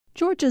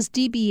Georgia's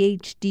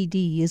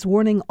DBHDD is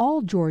warning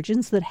all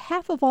Georgians that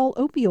half of all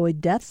opioid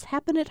deaths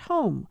happen at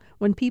home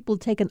when people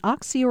take an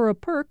oxy or a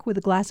perk with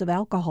a glass of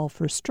alcohol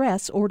for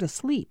stress or to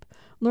sleep.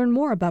 Learn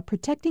more about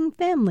protecting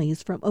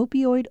families from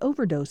opioid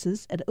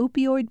overdoses at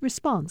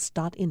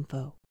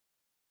opioidresponse.info.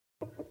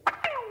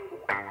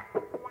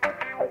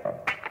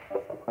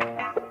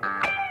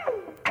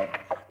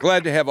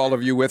 Glad to have all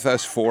of you with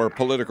us for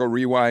Political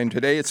Rewind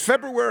today. It's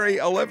February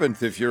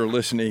 11th if you're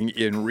listening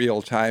in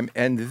real time,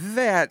 and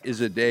that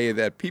is a day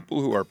that people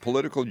who are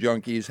political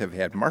junkies have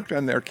had marked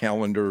on their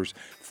calendars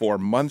for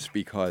months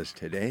because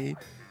today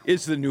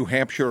is the New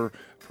Hampshire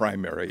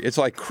primary. It's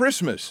like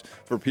Christmas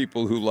for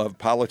people who love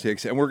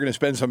politics, and we're going to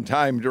spend some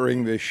time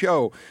during this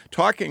show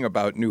talking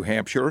about New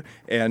Hampshire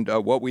and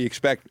what we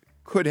expect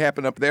could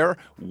happen up there,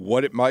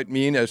 what it might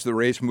mean as the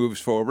race moves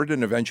forward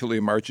and eventually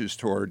marches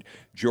toward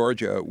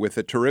Georgia with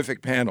a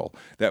terrific panel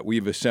that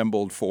we've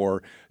assembled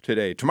for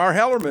today. Tamar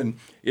Hallerman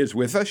is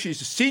with us. She's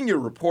a senior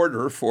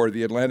reporter for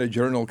the Atlanta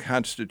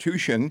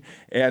Journal-Constitution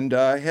and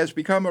has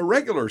become a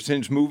regular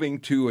since moving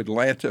to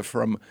Atlanta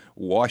from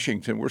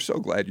Washington. We're so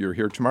glad you're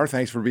here, Tamar.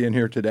 Thanks for being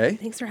here today.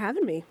 Thanks for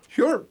having me.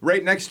 Sure.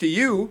 Right next to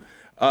you,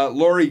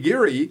 Lori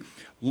Geary.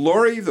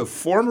 Lori, the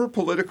former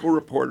political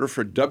reporter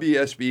for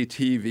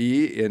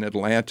WSB-TV in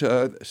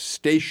Atlanta, a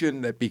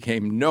station that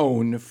became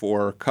known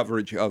for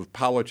coverage of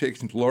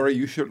politics. And Lori,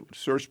 you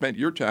sure spent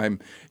your time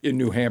in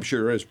New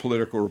Hampshire as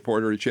political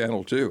reporter at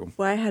Channel 2.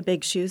 Well, I had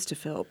big shoes to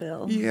fill,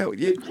 Bill. Yeah,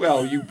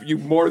 well, you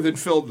more than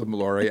filled them,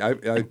 Lori.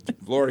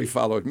 Lori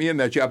followed me in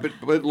that job.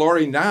 But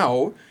Lori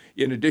now,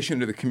 in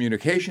addition to the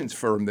communications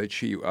firm that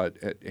she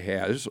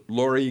has,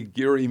 Lori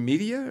Geary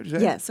Media, is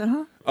that? Yes,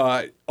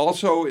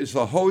 also is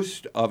the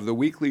host of the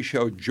weekly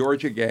show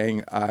Georgia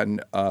Gang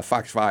on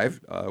Fox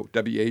 5,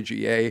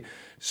 WAGA,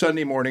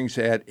 Sunday mornings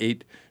at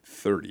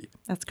 8:30.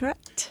 That's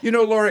correct. You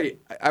know, Lori,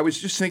 I was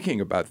just thinking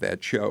about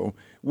that show.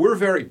 We're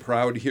very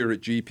proud here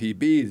at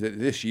GPB that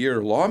this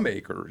year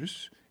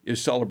Lawmakers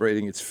is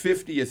celebrating its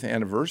 50th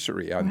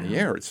anniversary on the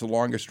air. It's the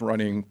longest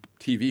running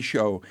TV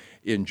show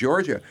in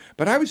Georgia.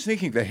 But I was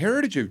thinking the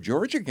heritage of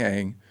Georgia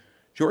Gang's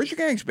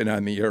been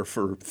on the air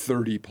for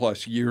 30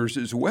 plus years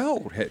as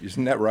well.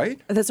 Isn't that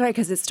right? That's right,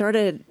 because it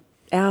started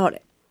out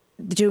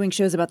doing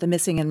shows about the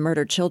missing and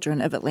murdered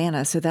children of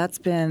Atlanta. So that's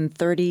been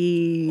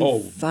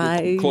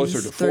 35,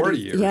 closer to 40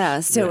 years. Yeah,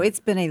 so it's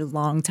been a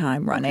long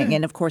time running. Okay.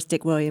 And of course,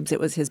 Dick Williams, it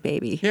was his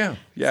baby. Yeah.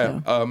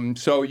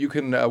 So you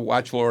can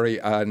watch Lori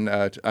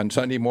on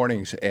Sunday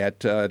mornings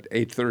at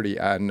 8:30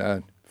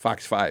 on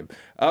Fox 5.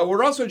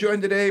 We're also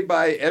joined today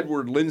by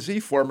Edward Lindsay,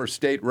 former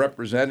state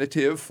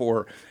representative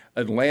for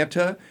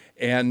Atlanta,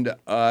 and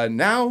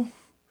now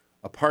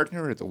a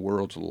partner at the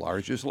world's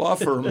largest law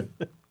firm,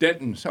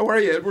 Denton's. How are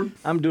you, Edward?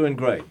 I'm doing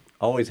great.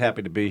 Always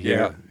happy to be here.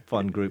 Yeah.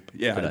 Fun group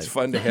Yeah, today. It's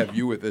fun to have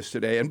you with us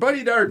today. And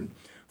Buddy Darden,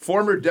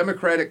 former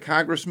Democratic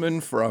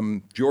congressman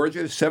from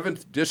Georgia,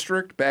 7th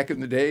District, back in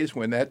the days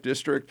when that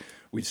district,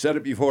 we said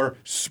it before,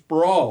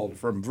 sprawled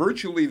from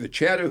virtually the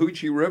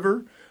Chattahoochee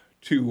River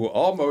to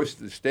almost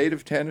the state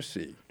of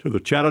Tennessee. To the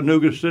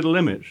Chattanooga city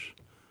limits.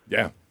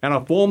 Yeah. And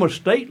a former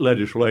state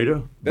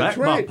legislator, That's backed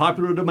right. by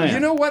popular demand. You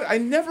know what? I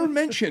never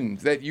mentioned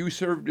that you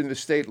served in the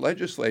state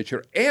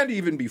legislature, and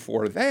even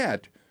before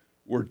that,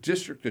 were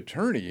district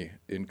attorney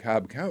in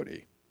Cobb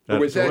County.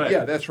 That's correct.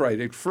 Yeah, that's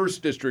right.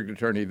 First district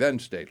attorney, then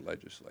state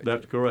legislature.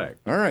 That's correct.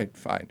 All right,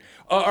 fine.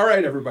 All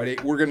right, everybody.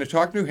 We're going to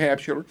talk New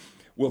Hampshire.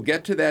 We'll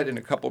get to that in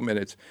a couple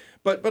minutes.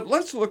 But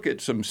let's look at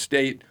some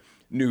state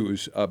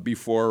news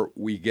before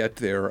we get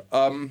there.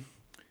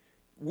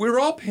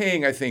 We're all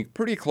paying, I think,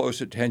 pretty close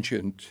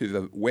attention to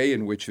the way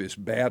in which this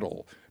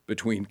battle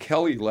between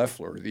Kelly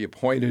Loeffler, the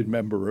appointed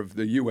member of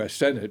the U.S.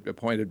 Senate,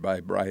 appointed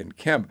by Brian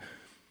Kemp,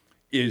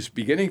 is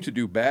beginning to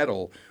do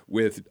battle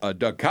with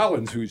Doug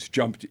Collins, who's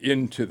jumped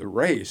into the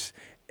race.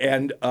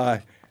 And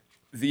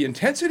the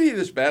intensity of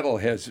this battle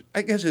has,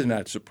 I guess is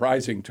not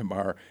surprising,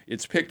 Tamar.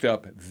 It's picked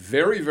up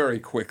very,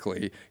 very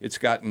quickly. It's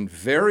gotten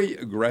very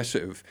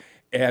aggressive.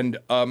 And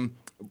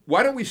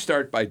why don't we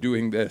start by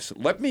doing this?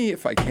 Let me,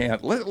 if I can,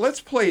 let's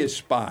play a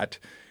spot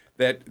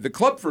that the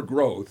Club for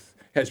Growth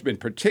has been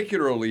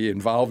particularly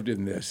involved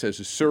in this as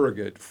a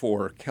surrogate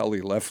for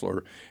Kelly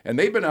Loeffler. And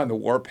they've been on the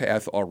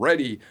warpath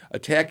already,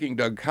 attacking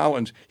Doug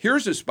Collins.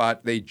 Here's a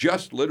spot they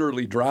just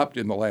literally dropped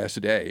in the last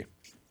day.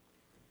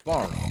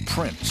 Borrow,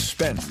 print,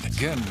 spend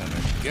again and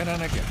again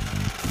and again.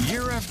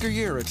 Year after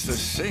year, it's the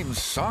same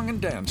song and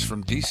dance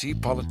from D.C.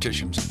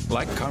 politicians,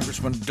 like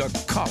Congressman Doug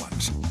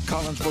Collins.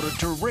 Collins voted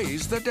to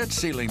raise the debt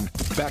ceiling,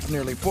 back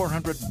nearly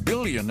 $400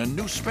 billion in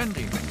new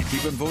spending,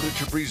 even voted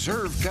to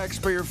preserve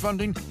taxpayer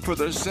funding for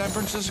the San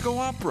Francisco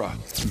Opera.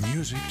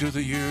 Music to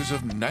the ears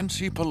of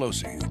Nancy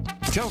Pelosi.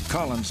 Tell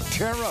Collins,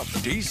 tear up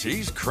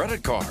D.C.'s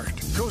credit card.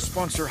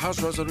 Co-sponsor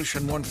House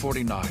Resolution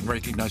 149,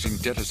 recognizing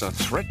debt as a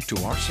threat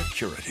to our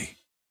security.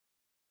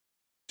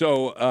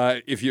 So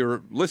if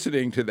you're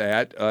listening to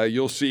that,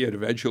 you'll see it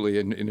eventually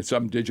in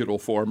some digital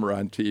form or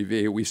on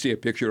TV. We see a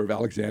picture of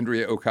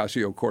Alexandria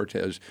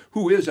Ocasio-Cortez,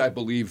 who is, I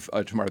believe,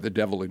 Tamar, the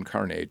devil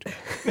incarnate.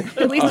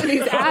 At least in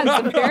these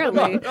ads,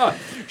 apparently.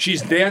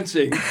 She's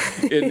dancing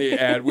in the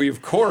ad. We,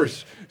 of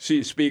course,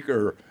 see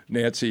Speaker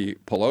Nancy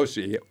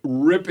Pelosi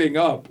ripping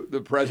up the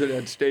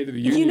president's State of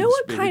the Union You know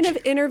what speech. kind of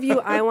interview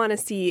I want to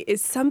see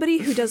is somebody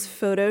who does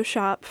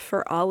Photoshop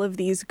for all of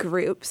these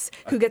groups,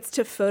 who gets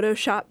to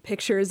Photoshop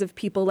pictures of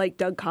people like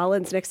Doug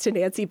Collins next to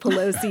Nancy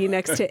Pelosi,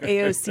 next to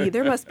AOC.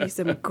 There must be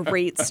some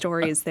great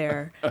stories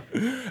there.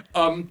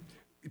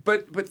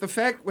 But the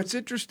fact, what's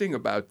interesting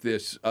about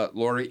this,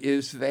 Lori,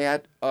 is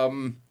that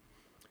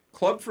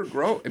Club for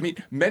Growth, I mean,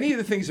 many of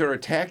the things they're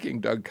attacking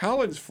Doug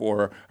Collins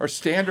for are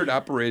standard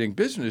operating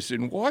business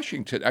in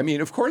Washington. I mean,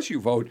 of course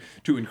you vote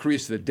to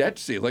increase the debt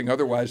ceiling,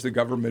 otherwise the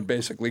government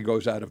basically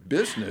goes out of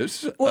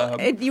business. Well,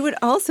 and you would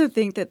also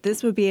think that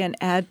this would be an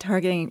ad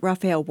targeting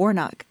Raphael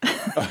Warnock,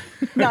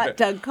 not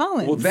Doug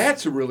Collins. Well,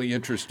 that's a really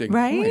interesting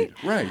right?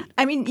 point. Right.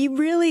 I mean, you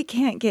really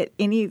can't get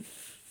any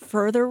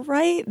further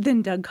right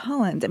than Doug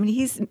Collins. I mean,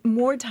 he's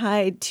more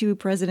tied to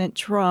President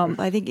Trump.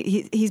 I think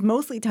he's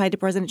mostly tied to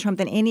President Trump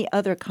than any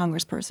other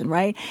congressperson,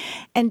 right?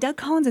 And Doug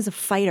Collins is a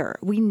fighter.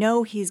 We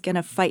know he's going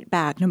to fight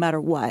back no matter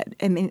what.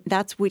 I mean,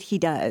 that's what he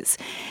does.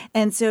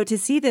 And so to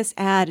see this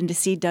ad and to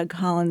see Doug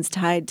Collins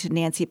tied to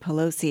Nancy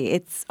Pelosi,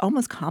 it's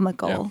almost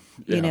comical,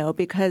 you know,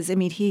 because, I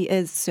mean, he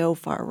is so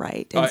far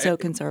right and so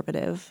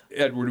conservative.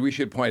 Edward, we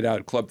should point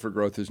out Club for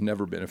Growth has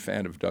never been a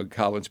fan of Doug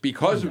Collins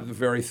because of the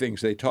very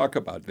things they talk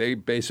about. They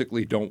basically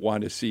don't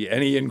want to see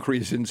any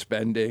increase in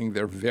spending.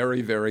 They're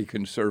very, very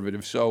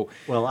conservative. So,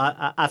 Well,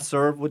 I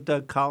served with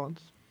Doug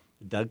Collins.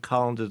 Doug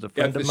Collins is a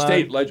friend at the of mine.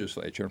 state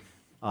legislature.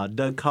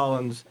 Doug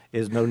Collins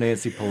is no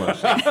Nancy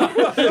Pelosi.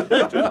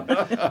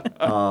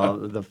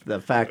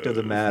 The fact of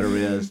the matter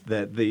is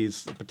that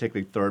these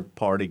particularly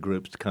third-party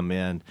groups come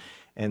in,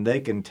 and they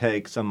can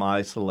take some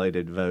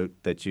isolated vote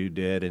that you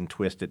did and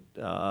twist it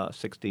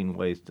 16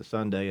 ways to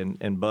Sunday.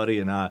 And Buddy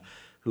and I,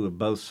 who have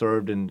both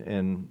served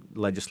in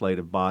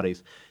legislative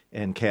bodies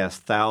and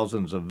cast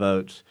thousands of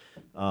votes,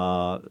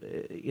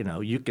 you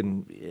know, you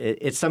can.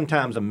 It's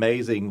sometimes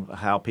amazing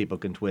how people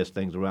can twist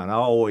things around. I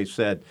always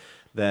said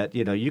that,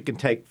 you know, you can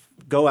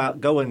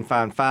go and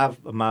find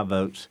 5 of my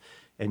votes,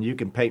 and you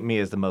can paint me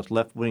as the most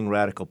left-wing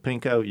radical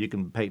pinko. You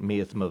can paint me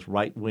as the most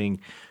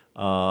right-wing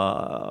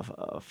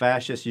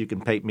fascist. You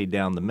can paint me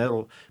down the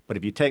middle. But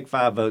if you take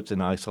 5 votes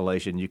in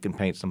isolation, you can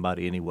paint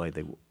somebody any way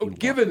they want.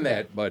 Given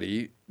that,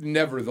 Buddy,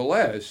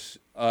 nevertheless,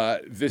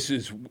 this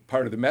is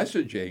part of the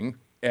messaging.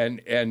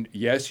 And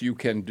yes, you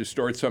can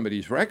distort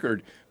somebody's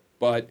record.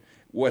 But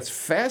what's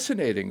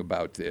fascinating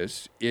about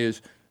this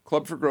is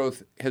Club for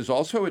Growth has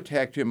also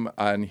attacked him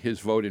on his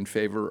vote in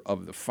favor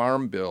of the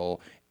Farm Bill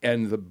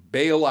and the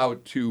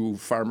bailout to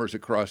farmers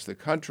across the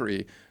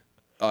country.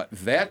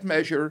 That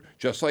measure,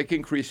 just like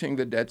increasing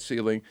the debt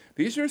ceiling,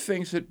 these are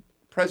things that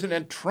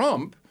President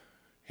Trump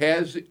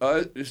has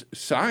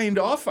signed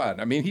off on.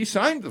 I mean, he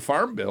signed the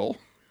Farm Bill.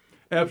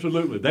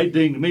 Absolutely. They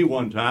dinged me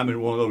one time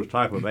in one of those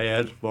type of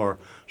ads for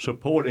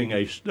supporting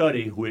a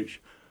study which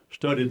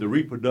studied the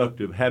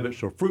reproductive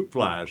habits of fruit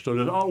flies. So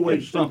there's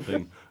always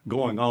something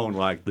going on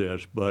like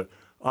this. But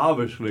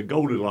obviously,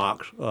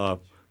 Goldilocks,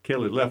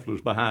 Kelly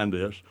Loeffler's behind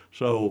this.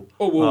 So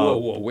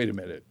whoa, wait a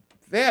minute.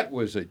 That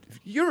was a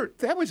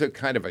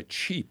kind of a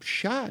cheap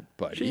shot,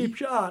 buddy. Cheap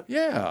shot.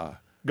 Yeah.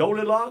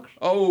 Goldilocks?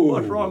 Oh.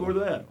 What's wrong with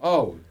that?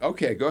 Oh,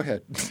 okay, go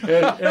ahead.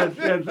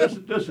 and this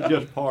is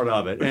just part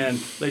of it. And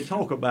they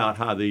talk about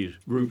how these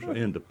groups are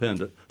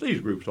independent. These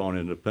groups aren't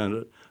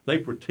independent. They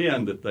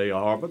pretend that they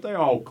are, but they're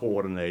all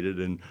coordinated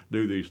and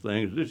do these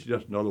things. This is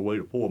just another way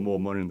to pour more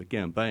money in the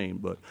campaign.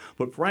 But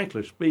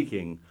frankly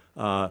speaking,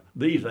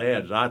 these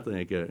ads, I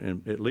think,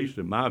 at least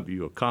in my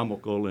view, are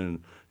comical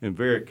and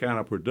very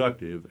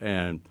counterproductive.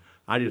 And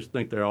I just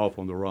think they're off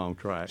on the wrong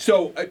track.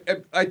 So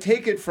I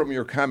take it from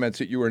your comments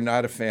that you are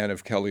not a fan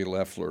of Kelly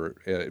Loeffler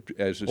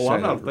as a senator.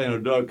 I'm not a fan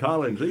of Doug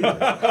Collins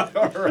either.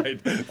 All right.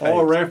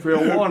 Or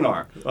Raphael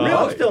Warnock.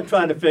 I'm still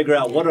trying to figure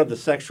out what are the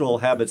sexual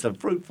habits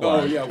of fruit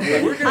flies. Oh, yeah.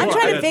 Well, I'm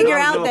trying to figure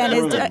out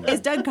Doug then, is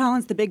Doug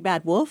Collins the big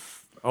bad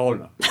wolf? Oh,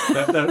 no.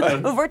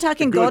 If we're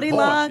talking Good point.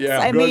 Goldilocks,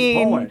 Yeah, I Good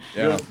mean, point.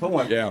 Yeah. Good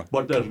point. Yeah.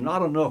 But there's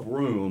not enough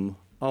room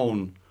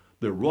on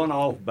the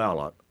runoff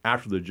ballot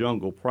after the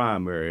jungle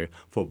primary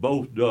for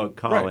both Doug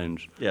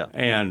Collins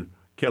and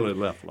Kelly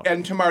Loeffler.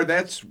 And Tamar,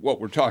 that's what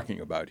we're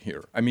talking about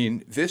here. I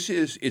mean, this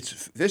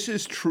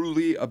is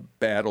truly a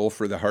battle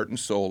for the heart and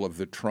soul of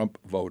the Trump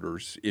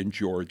voters in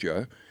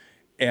Georgia,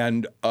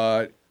 and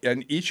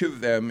each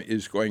of them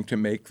is going to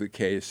make the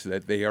case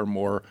that they are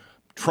more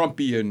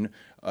Trumpian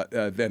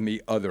than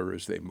the other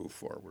as they move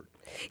forward.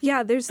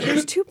 Yeah, there's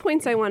 2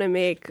 points I want to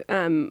make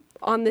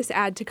on this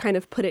ad to kind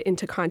of put it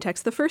into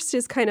context. The first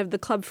is kind of the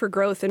Club for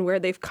Growth and where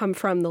they've come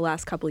from the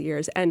last couple of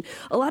years. And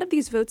a lot of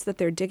these votes that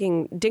they're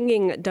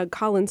dinging Doug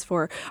Collins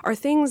for are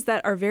things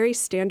that are very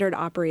standard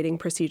operating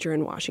procedure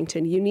in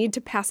Washington. You need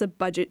to pass a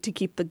budget to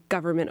keep the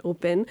government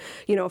open.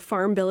 You know, a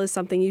farm bill is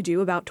something you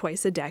do about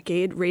twice a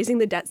decade. Raising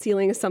the debt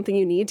ceiling is something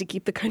you need to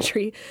keep the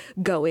country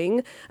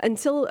going.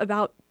 Until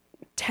about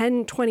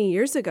 10, 20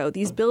 years ago,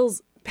 these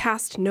bills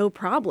passed no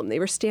problem. They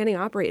were standing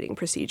operating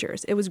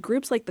procedures. It was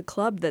groups like the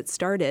Club that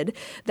started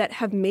that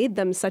have made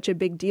them such a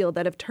big deal,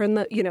 that have turned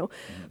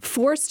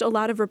forced a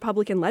lot of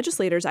Republican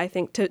legislators, I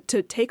think, to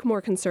take more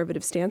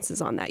conservative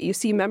stances on that. You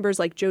see members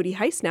like Jody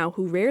Heiss now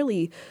who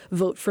rarely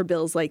vote for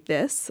bills like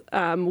this,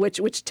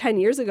 which 10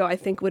 years ago I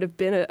think would have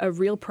been a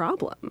real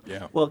problem.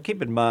 Yeah. Well,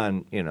 keep in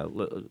mind,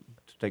 to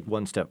take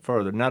one step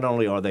further, not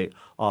only are they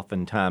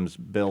oftentimes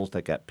bills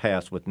that got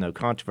passed with no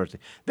controversy,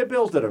 they're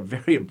bills that are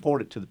very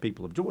important to the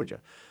people of Georgia.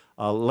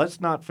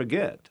 Let's not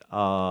forget,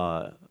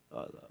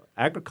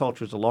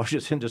 agriculture is the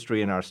largest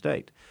industry in our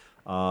state.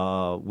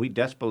 We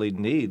desperately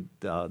need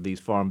these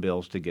farm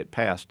bills to get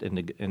passed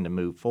and to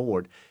move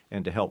forward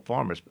and to help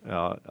farmers,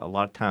 a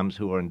lot of times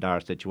who are in dire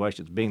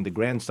situations. Being the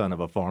grandson of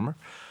a farmer,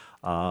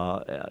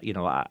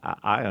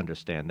 I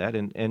understand that,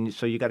 and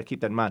so you got to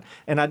keep that in mind.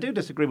 And I do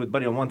disagree with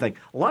Buddy on one thing.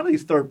 A lot of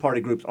these third-party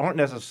groups aren't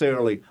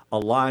necessarily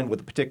aligned with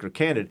a particular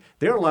candidate.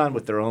 They're aligned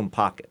with their own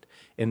pocket,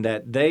 in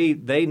that they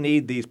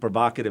need these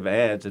provocative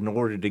ads in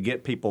order to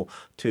get people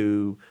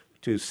to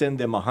send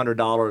them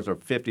 $100 or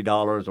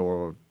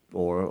 $50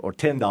 or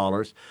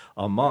 $10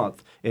 a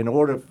month in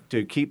order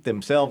to keep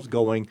themselves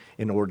going,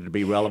 in order to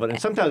be relevant.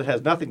 And sometimes it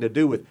has nothing to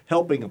do with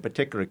helping a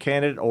particular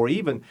candidate or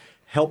even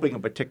helping a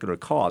particular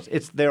cause.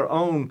 It's their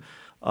own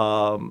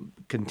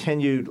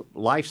continued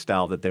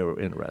lifestyle that they were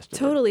interested in.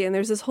 Totally, and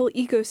there's this whole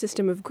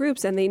ecosystem of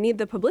groups, and they need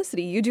the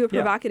publicity. You do a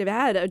provocative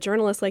ad, a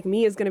journalist like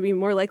me is going to be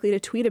more likely to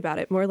tweet about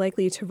it, more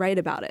likely to write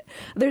about it.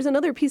 There's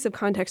another piece of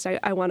context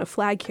I want to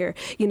flag here.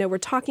 We're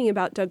talking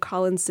about Doug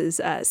Collins's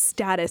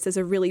status as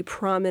a really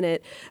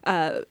prominent,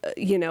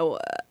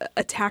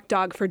 attack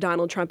dog for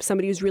Donald Trump,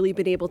 somebody who's really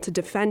been able to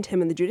defend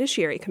him in the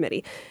Judiciary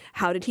Committee.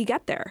 How did he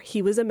get there?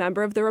 He was a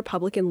member of the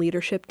Republican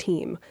leadership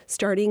team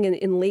starting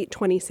in late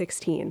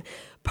 2016.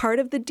 Part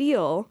of the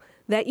deal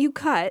that you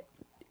cut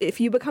if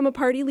you become a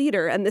party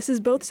leader, and this is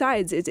both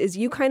sides, is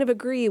you kind of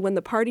agree when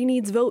the party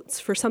needs votes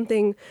for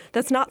something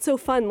that's not so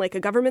fun, like a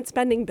government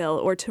spending bill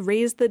or to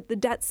raise the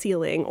debt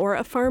ceiling or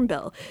a farm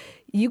bill.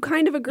 You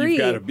kind of agree. You've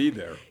got to be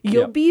there.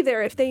 You'll be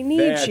there if they need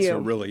you. That's a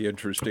really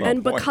interesting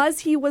And point. because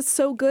he was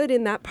so good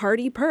in that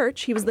party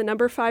perch, he was the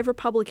number 5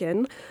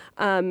 Republican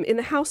in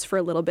the House for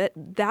a little bit,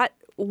 that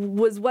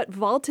was what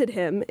vaulted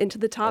him into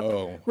the top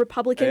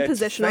Republican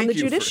position on the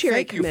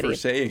Judiciary Committee. Thank you for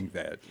saying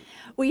that.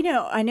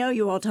 Well, I know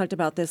you all talked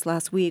about this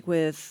last week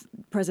with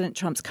President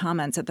Trump's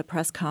comments at the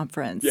press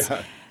conference.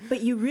 Yeah.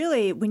 But you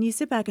really, when you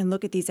sit back and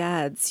look at these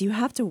ads, you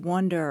have to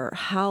wonder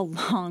how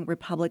long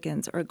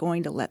Republicans are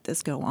going to let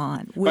this go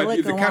on.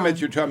 The comments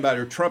you're talking about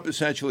are Trump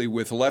essentially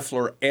with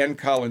Loeffler and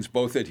Collins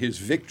both at his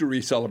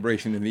victory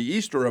celebration in the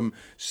East Room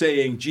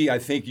saying, gee, I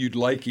think you'd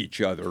like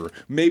each other.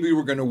 Maybe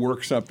we're going to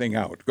work something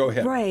out. Go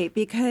ahead. Right,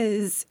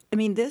 because,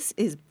 this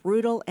is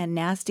brutal and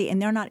nasty,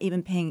 and they're not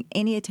even paying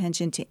any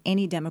attention to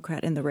any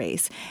Democrat in the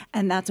race,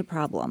 and that's a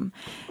problem.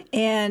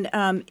 And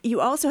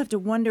you also have to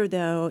wonder,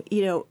 though,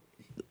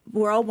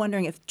 we're all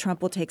wondering if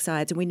Trump will take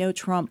sides. And we know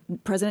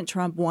President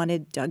Trump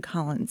wanted Doug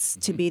Collins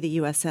to be the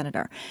U.S.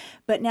 Senator.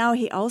 But now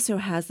he also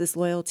has this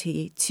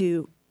loyalty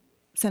to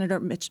the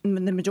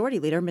Majority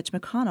Leader, Mitch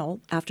McConnell,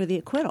 after the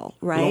acquittal,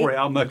 right? Lori,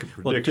 I'll make a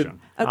prediction.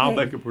 I'll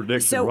make a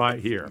prediction right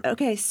here.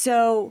 Okay,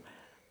 so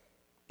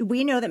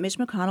we know that Mitch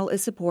McConnell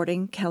is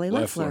supporting Kelly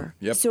Loeffler.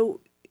 Yep.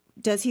 So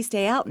does he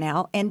stay out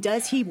now, and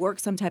does he work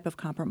some type of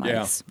compromise?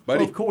 Yeah, but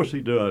well, of course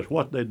he does.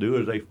 What they do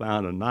is they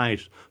find a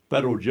nice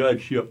federal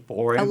judgeship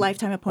for him. A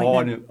lifetime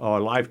appointment. Or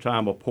a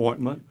lifetime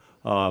appointment.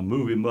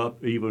 Move him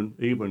up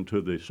even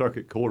to the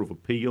Circuit Court of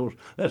Appeals.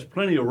 That's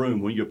plenty of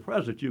room. When you're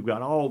president, you've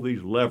got all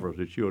these levers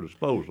at your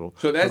disposal.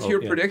 So that's your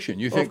prediction.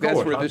 You think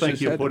that's where this is I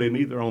think you headed? put him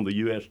either on the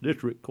U.S.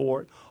 District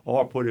Court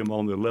or put him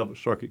on the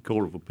 11th Circuit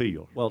Court of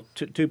Appeals. Well,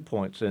 2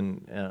 points,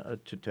 and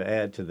to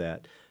add to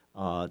that.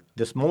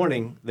 This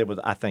morning, there was,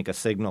 I think, a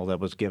signal that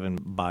was given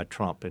by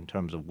Trump in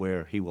terms of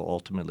where he will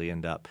ultimately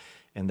end up,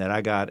 and that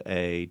I got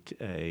a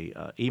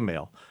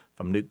email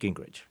from Newt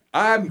Gingrich.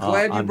 I'm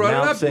glad you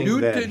brought it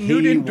up.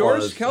 Newt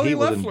endorsed Kelly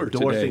Loeffler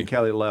today. Endorsing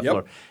Kelly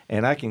Loeffler, Yep.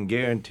 and I can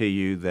guarantee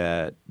you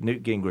that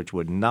Newt Gingrich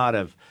would not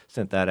have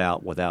sent that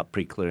out without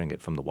pre-clearing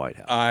it from the White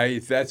House.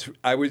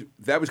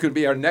 That was going to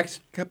be our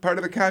next part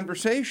of the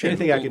conversation.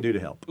 Anything I can do to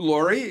help,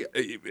 Lori?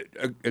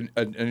 An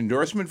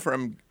endorsement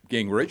from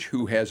Gingrich,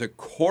 who has, of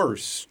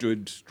course,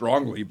 stood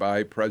strongly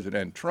by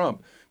President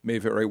Trump, may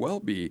very well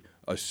be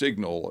a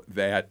signal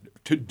that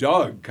to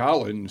Doug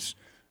Collins,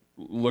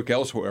 look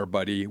elsewhere,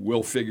 buddy.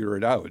 We'll figure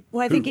it out.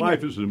 Well, I Whose think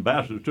wife is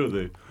ambassador to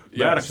the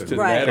Yes, Vatican. to the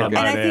right, Vatican. and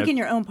I might think add. in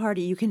your own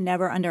party, you can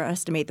never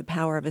underestimate the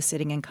power of a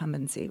sitting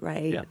incumbency,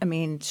 right? Yeah. I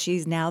mean,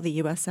 she's now the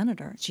U.S.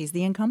 senator. She's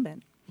the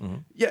incumbent.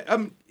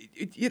 Yeah,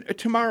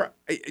 Tamara,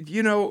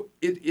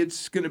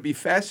 it's going to be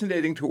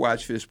fascinating to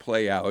watch this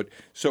play out.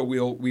 So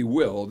we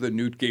will. The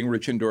Newt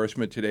Gingrich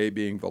endorsement today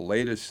being the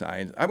latest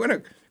sign. I'm going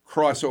to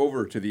cross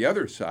over to the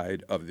other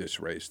side of this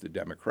race, the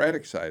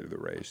Democratic side of the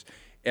race,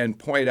 and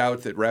point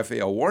out that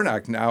Raphael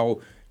Warnock, now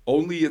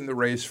only in the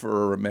race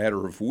for a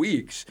matter of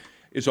weeks,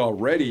 is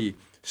already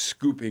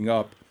scooping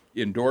up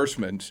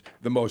endorsements,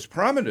 the most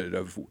prominent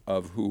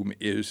of whom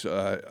is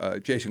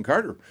Jason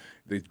Carter,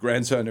 the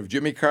grandson of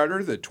Jimmy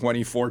Carter, the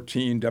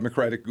 2014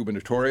 Democratic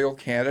gubernatorial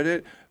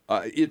candidate.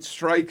 It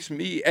strikes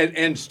me,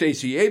 and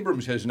Stacey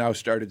Abrams has now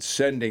started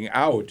sending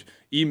out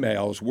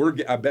emails.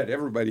 I bet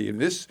everybody in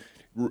this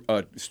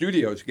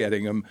studio is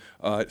getting them,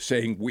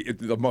 saying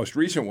the most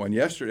recent one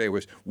yesterday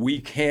was, "We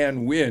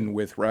can win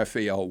with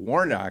Raphael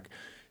Warnock."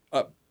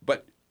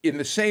 But in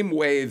the same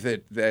way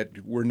that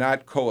we're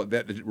not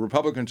that the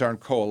Republicans aren't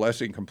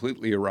coalescing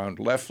completely around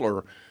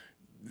Loeffler,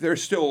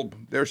 there's still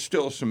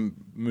some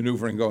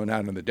maneuvering going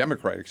on the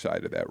Democratic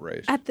side of that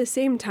race. At the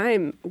same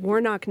time,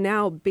 Warnock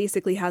now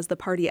basically has the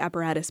party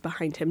apparatus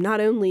behind him,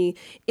 not only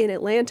in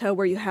Atlanta,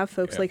 where you have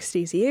folks like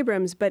Stacey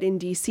Abrams, but in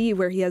D.C.,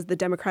 where he has the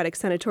Democratic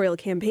Senatorial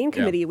Campaign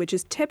Committee, which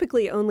is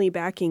typically only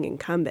backing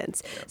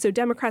incumbents. So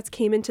Democrats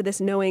came into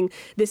this knowing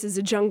this is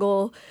a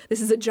jungle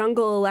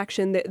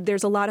election.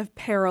 There's a lot of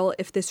peril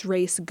if this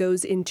race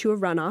goes into a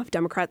runoff.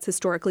 Democrats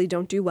historically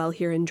don't do well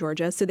here in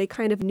Georgia, so they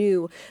kind of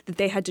knew that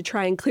they had to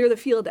try and clear the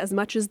field as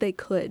much as they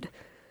could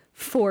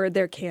for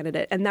their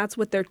candidate, and that's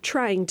what they're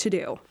trying to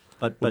do.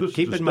 But This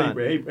keep is in the mind,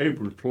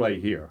 Abrams play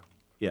here.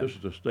 Yeah. This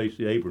is the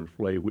Stacey Abrams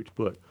play, which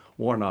put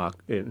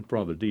Warnock in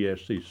front of the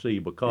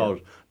DSCC because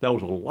there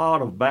was a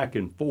lot of back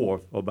and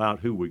forth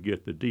about who would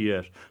get the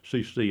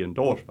DSCC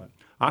endorsement.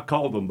 I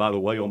called them, by the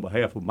way, on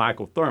behalf of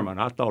Michael Thurman.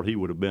 I thought he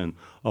would have been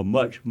a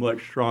much,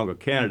 much stronger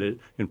candidate.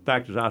 In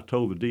fact, as I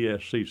told the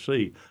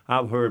DSCC,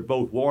 I've heard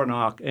both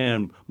Warnock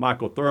and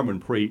Michael Thurman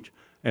preach,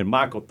 and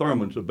Michael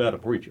Thurman's a better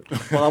preacher.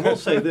 well, I will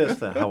say this,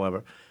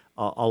 however,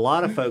 a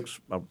lot of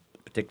folks,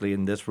 particularly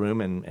in this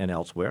room and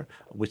elsewhere,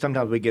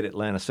 sometimes we get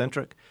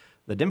Atlanta-centric.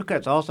 The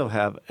Democrats also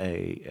have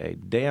a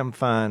damn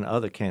fine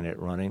other candidate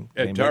running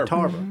named Ed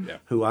Tarver,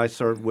 who I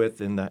served with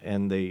in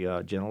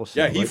the General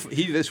Assembly. Yeah,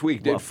 he this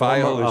week did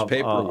file his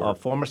paperwork. A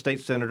former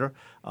state senator,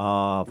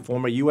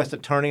 former U.S.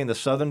 attorney in the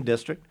Southern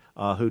District,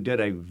 who did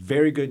a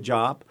very good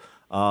job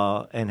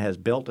and has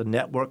built a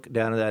network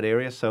down in that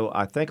area. So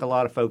I think a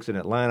lot of folks in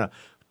Atlanta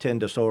tend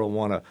to sort of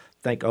want to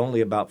think only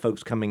about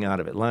folks coming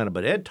out of Atlanta.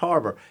 But Ed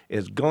Tarver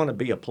is going to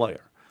be a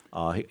player.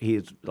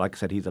 He's, like I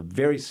said, he's a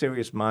very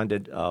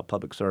serious-minded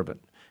public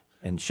servant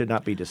and should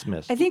not be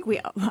dismissed. I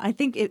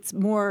think it's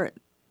more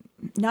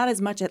not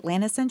as much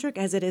Atlanta-centric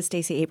as it is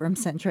Stacey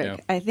Abrams-centric. Yeah.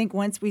 I think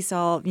once we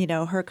saw,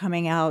 her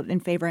coming out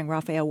and favoring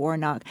Raphael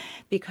Warnock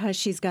because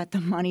she's got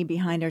the money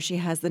behind her, she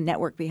has the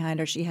network behind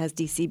her, she has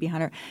D.C.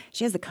 behind her,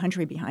 she has the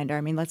country behind her.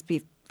 I mean, let's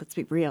be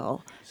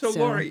real. So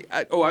Lori,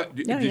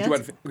 did you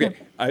want to? Okay,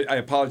 I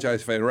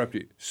apologize if I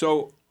interrupted you.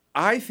 So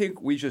I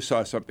think we just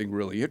saw something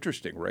really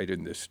interesting right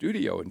in this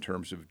studio in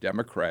terms of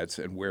Democrats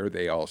and where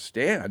they all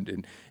stand.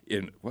 And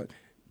in what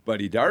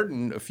Buddy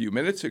Darden a few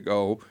minutes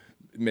ago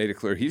made it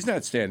clear he's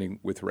not standing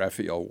with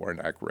Raphael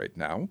Warnock right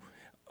now.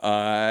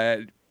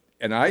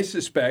 And I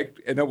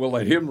suspect, and then we'll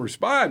let him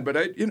respond, but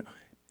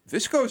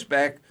this goes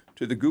back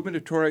to the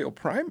gubernatorial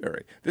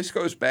primary. This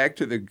goes back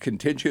to the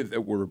contingent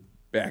that we're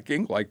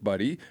backing, like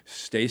Buddy,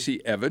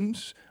 Stacey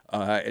Evans.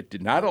 It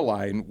did not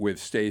align with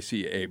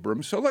Stacey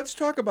Abrams. So let's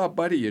talk about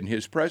Buddy and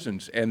his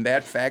presence and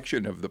that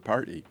faction of the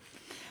party.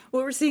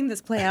 Well, we're seeing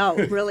this play out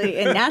really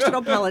in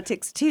national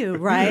politics too,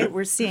 right?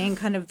 We're seeing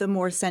kind of the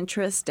more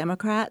centrist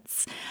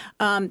Democrats.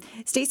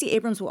 Stacey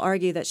Abrams will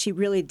argue that she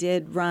really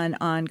did run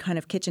on kind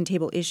of kitchen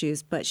table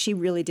issues, but she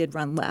really did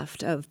run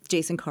left of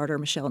Jason Carter,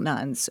 Michelle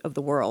Nuns of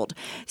the world.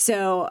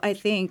 So I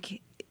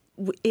think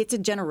it's a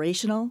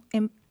generational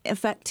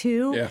effect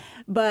too. Yeah.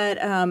 But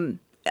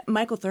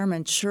Michael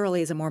Thurman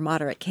surely is a more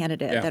moderate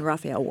candidate than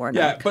Raphael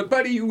Warnock. Yeah, but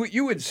Buddy,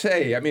 you would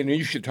say, I mean,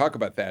 you should talk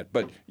about that,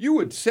 but you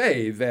would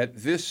say that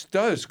this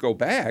does go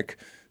back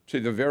to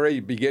the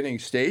very beginning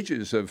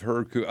stages of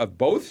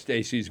both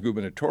Stacey's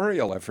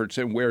gubernatorial efforts,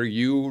 and where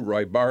you,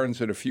 Roy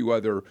Barnes, and a few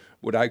other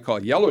what I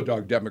call yellow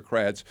dog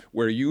Democrats,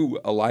 where you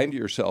aligned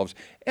yourselves.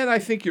 And I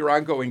think your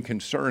ongoing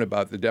concern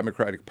about the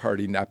Democratic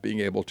Party not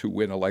being able to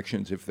win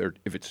elections if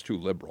it's too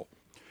liberal.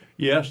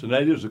 Yes, and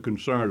that is a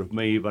concern of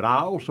me, but I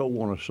also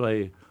want to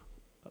say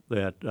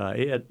that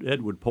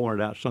Edward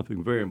pointed out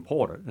something very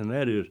important, and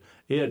that is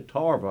Ed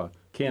Tarver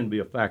can be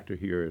a factor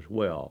here as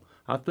well.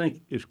 I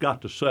think it's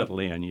got to settle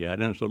in yet,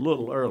 and it's a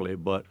little early,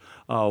 but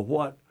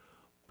what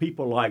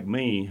people like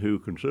me who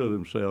consider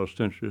themselves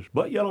centrist,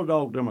 but yellow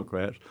dog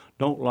Democrats,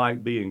 don't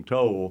like being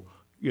told,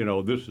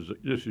 this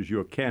is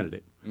your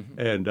candidate,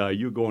 and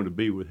you're going to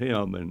be with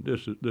him, and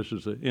this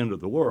is the end of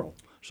the world.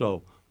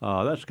 So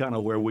That's kind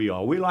of where we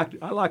are.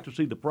 I like to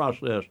see the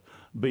process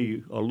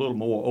be a little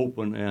more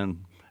open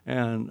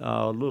and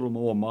a little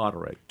more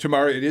moderate.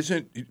 Tamara,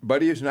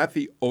 Buddy is not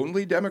the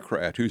only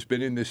Democrat who's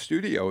been in this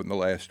studio in the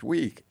last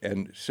week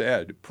and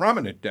said,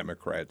 prominent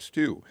Democrats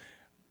too,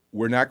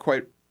 we're not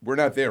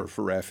there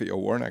for Raphael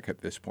Warnock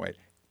at this point.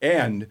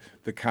 And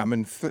the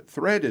common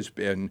thread has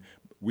been,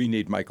 we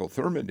need Michael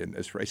Thurmond in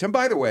this race. And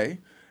by the way,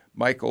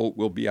 Michael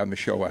will be on the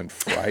show on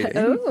Friday.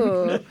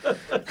 Oh,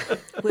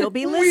 We'll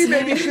be We listening.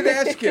 maybe should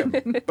ask him.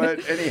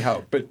 But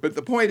anyhow, but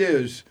the point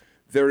is,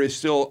 there is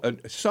still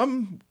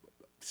some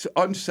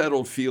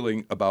unsettled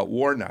feeling about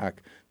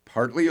Warnock,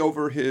 partly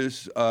over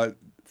his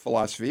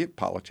philosophy of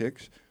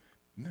politics.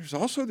 And there's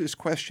also this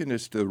question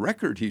as to the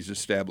record he's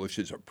established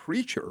as a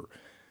preacher.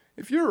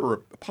 If you're a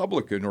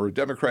Republican or a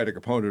Democratic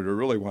opponent who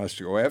really wants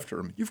to go after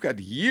him, you've got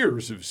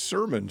years of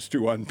sermons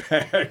to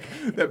unpack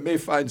that may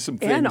find some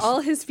things. and all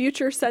his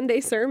future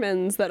Sunday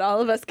sermons that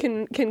all of us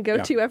can go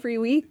to every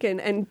week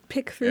and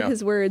pick through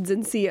his words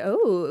and see,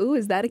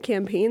 is that a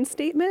campaign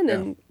statement? Yeah.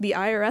 And the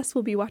IRS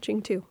will be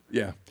watching too.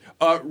 Yeah.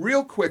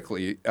 Real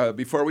quickly,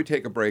 before we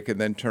take a break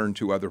and then turn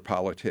to other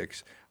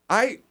politics,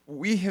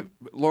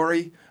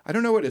 Lori, I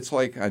don't know what it's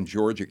like on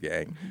Georgia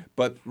Gang,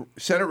 but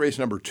Senate race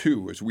number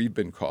 2, as we've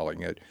been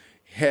calling it,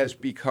 has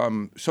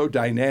become so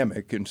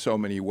dynamic in so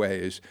many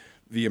ways.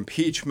 The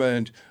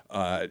impeachment,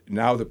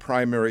 now the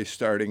primary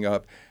starting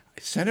up.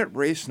 Senate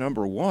race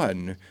number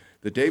 1,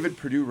 the David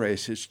Perdue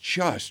race, has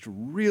just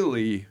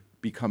really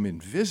become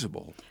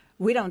invisible.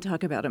 We don't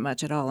talk about it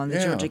much at all on the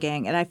Georgia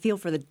Gang, and I feel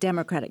for the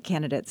Democratic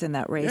candidates in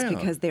that race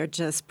because they're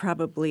just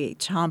probably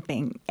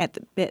chomping at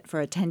the bit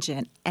for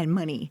attention and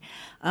money.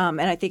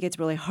 And I think it's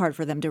really hard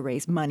for them to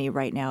raise money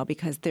right now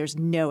because there's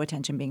no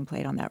attention being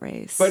played on that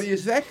race. But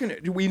is that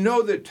going to – we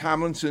know that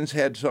Tomlinson's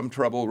had some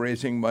trouble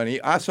raising money.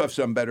 Ossoff's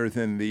done better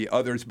than the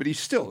others, but he's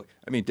still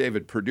 – I mean,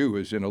 David Perdue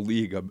is in a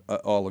league of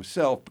all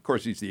himself. Of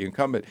course, he's the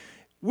incumbent.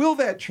 Will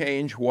that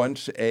change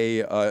once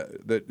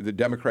the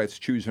Democrats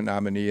choose a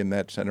nominee in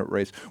that Senate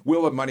race?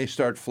 Will the money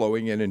start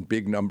flowing in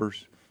big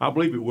numbers? I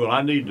believe it will.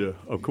 I need to,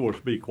 of course,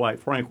 be quite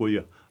frank with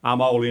you.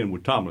 I'm all in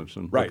with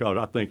Tomlinson because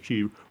I think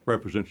she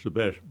represents the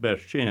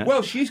best chance.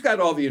 Well, she's got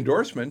all the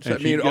endorsements.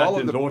 And she's got all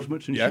the of the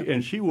endorsements,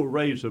 and she will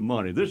raise the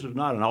money. This is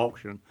not an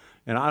auction,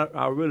 and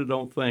I really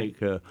don't think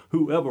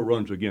whoever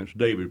runs against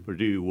David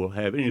Perdue will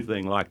have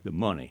anything like the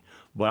money.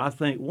 But I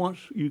think once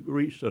you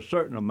reach a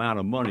certain amount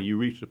of money, you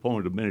reach the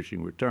point of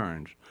diminishing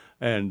returns.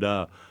 And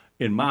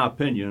in my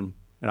opinion,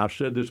 and I've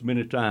said this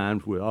many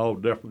times with all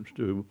deference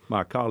to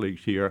my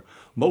colleagues here,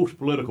 most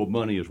political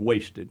money is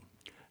wasted.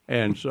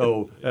 And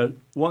so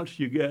once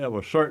you have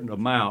a certain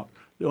amount,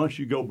 once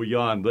you go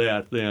beyond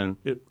that, then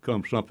it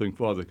becomes something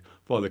for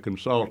the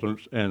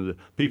consultants and the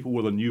people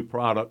with a new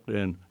product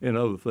and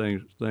other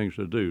things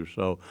to do.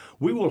 So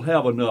we will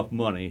have enough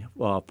money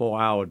for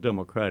our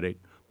Democratic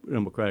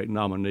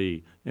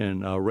nominee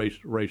in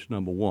race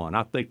number 1.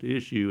 I think the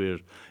issue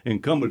is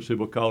incumbency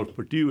because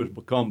Perdue has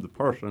become the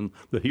person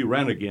that he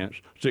ran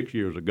against 6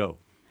 years ago.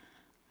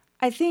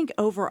 I think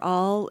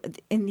overall,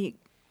 in the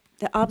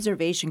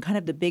observation, kind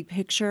of the big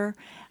picture,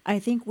 I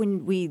think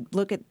when we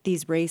look at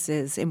these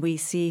races and we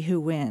see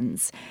who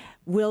wins,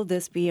 will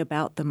this be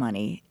about the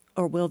money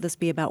or will this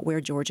be about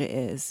where Georgia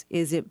is?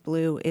 Is it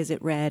blue? Is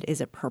it red?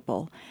 Is it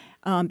purple?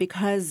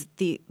 Because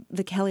the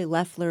Kelly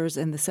Loefflers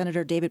and the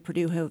Senator David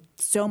Perdue have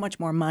so much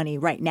more money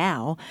right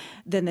now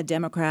than the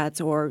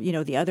Democrats or,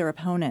 the other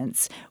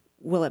opponents.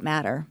 Will it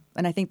matter?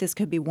 And I think this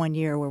could be one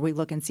year where we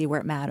look and see where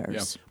it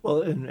matters. Yeah.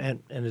 Well,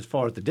 and as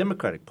far as the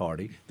Democratic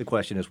Party, the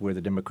question is where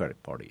the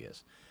Democratic Party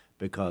is,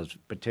 because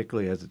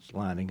particularly as it's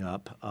lining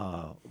up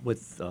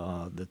with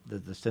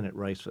the Senate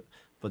race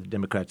for the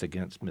Democrats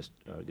against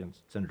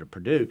Senator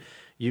Perdue,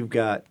 you've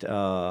got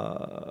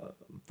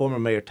former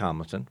Mayor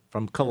Tomlinson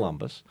from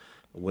Columbus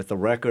with a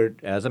record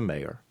as a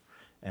mayor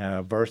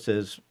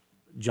versus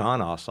John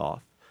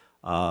Ossoff,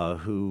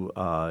 who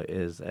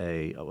is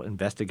a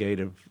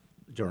investigative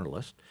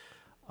journalist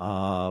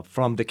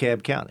from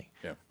DeKalb County.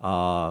 Yeah.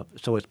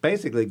 So it's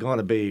basically going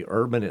to be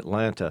urban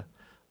Atlanta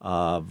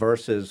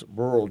versus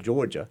rural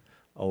Georgia,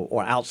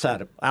 or outside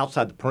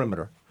the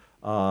perimeter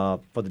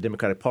for the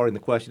Democratic Party. And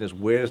the question is,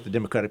 where's the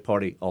Democratic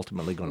Party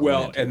ultimately going to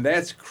win into? And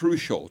that's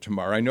crucial,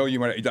 Tamara. I know you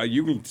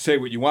can say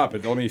what you want,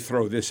 but let me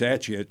throw this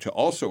at you to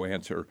also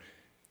answer.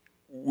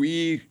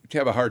 We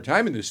have a hard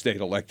time in this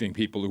state electing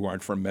people who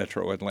aren't from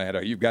Metro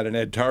Atlanta. You've got an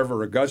Ed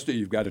Tarver, Augusta.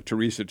 You've got a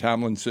Teresa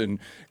Tomlinson,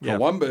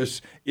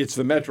 Columbus. It's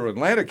the Metro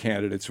Atlanta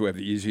candidates who have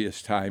the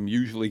easiest time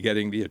usually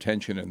getting the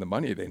attention and the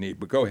money they need.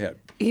 But go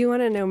ahead. You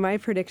want to know my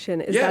prediction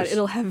is that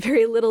it'll have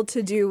very little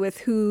to do with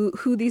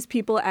who these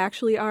people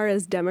actually are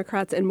as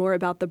Democrats and more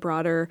about the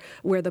broader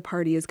where the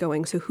party is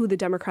going. So who the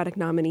Democratic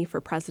nominee for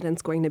president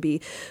is going to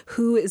be,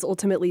 who is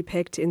ultimately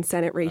picked in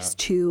Senate race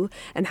 2,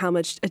 and how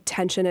much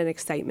attention and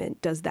excitement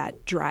does that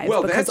drive.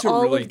 Well, because that's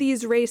all of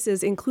these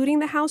races, including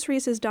the House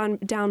races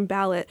down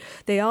ballot,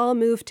 they all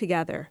move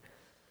together.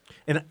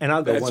 And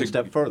I'll go one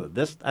step further.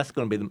 That's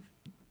going to be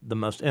the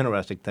most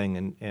interesting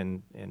thing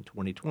in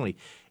 2020.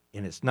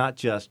 And it's not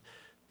just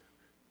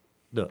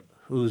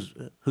who's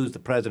the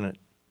presidential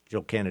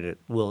candidate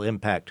will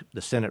impact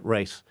the Senate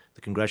race,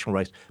 the congressional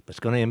race, but it's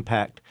going to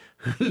impact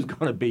who's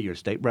going to be your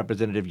state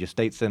representative, your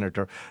state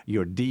senator,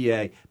 your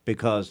DA,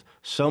 because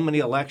so many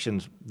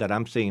elections that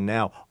I'm seeing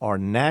now are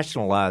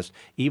nationalized,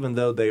 even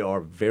though they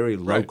are very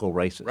local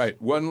races. Right.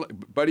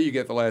 Buddy, you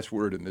get the last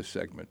word in this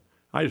segment.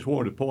 I just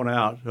wanted to point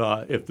out,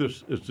 if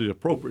this is the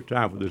appropriate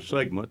time for this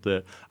segment,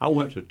 that I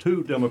went to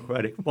 2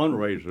 Democratic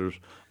fundraisers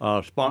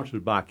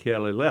sponsored by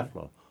Kelly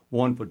Loeffler,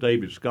 one for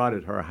David Scott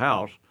at her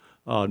house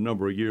a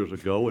number of years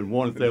ago, and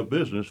one at their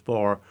business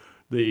for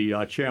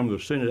the chairman of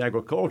the Senate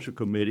Agriculture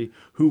Committee,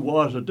 who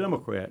was a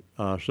Democrat,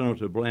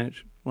 Senator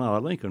Blanche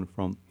Lincoln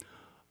from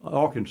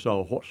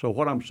Arkansas. So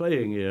what I'm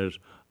saying is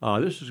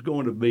this is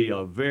going to be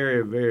a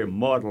very, very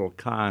muddled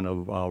kind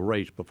of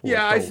race before it's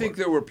over. I think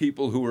there were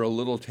people who were a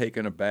little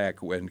taken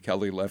aback when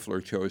Kelly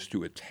Loeffler chose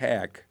to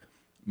attack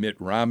Mitt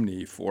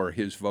Romney for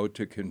his vote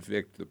to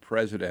convict the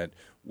president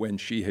when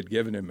she had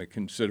given him a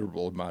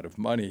considerable amount of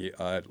money,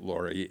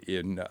 Lori,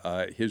 in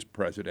his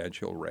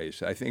presidential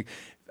race. I think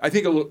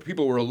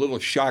people were a little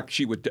shocked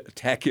she would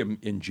attack him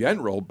in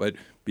general, but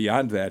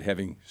beyond that,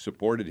 having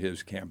supported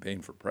his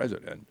campaign for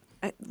president.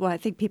 I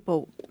think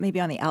people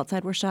maybe on the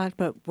outside were shocked,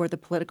 but were the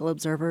political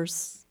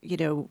observers,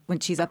 when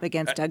she's up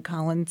against Doug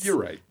Collins? You're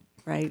right.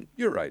 Right?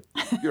 You're right.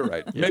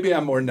 Maybe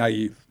I'm more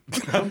naive.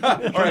 All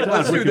right,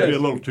 let's we do could this. be a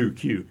little too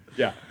cute.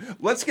 Yeah.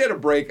 Let's get a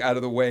break out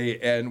of the way,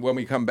 and when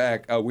we come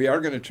back, we are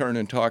going to turn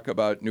and talk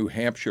about New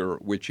Hampshire,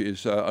 which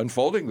is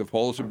unfolding. The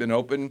polls have been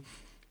open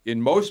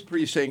in most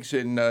precincts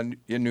in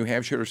New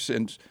Hampshire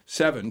since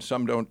 7.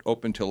 Some don't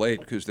open till 8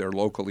 because they're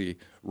locally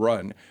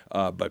run,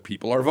 but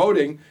people are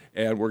voting,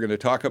 and we're going to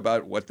talk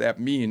about what that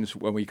means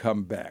when we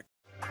come back.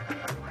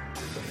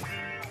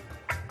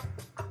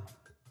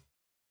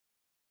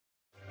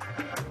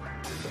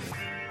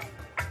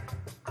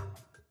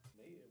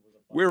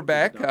 We're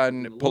back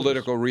on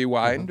Political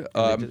Rewind.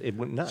 It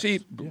went nuts.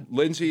 See,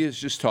 Lindsay is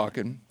just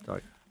talking.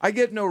 Sorry. I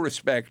get no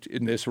respect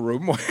in this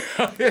room.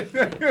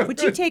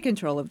 Would you take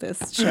control of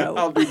this show?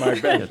 I'll do my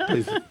best.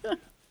 Please.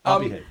 I'll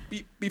behave.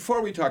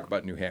 Before we talk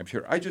about New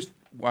Hampshire, I just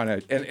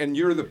want to, and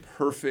you're the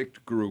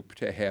perfect group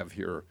to have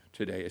here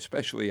today,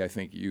 especially I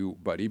think you,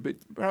 Buddy, but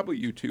probably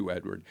you too,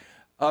 Edward.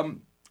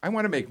 I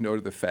want to make note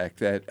of the fact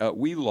that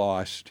we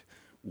lost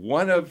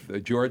one of the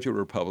Georgia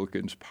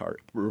Republican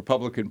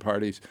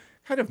Party's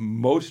kind of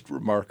most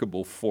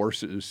remarkable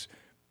forces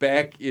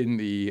back in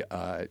the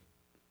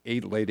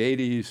late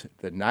 80s,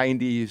 the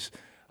 90s.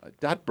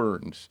 Dot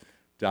Burns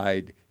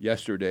died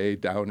yesterday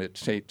down at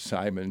St.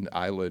 Simon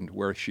Island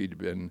where she'd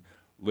been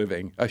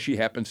living. She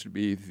happens to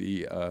be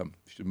the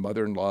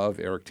mother-in-law of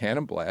Eric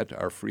Tannenblatt,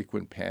 our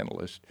frequent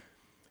panelist.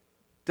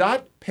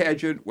 Dot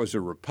Pageant was a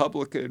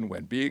Republican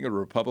when being a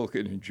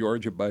Republican in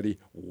Georgia, Buddy,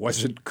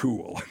 wasn't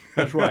cool.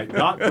 That's right.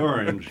 Dot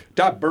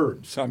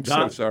Burns. So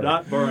sorry.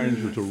 Dot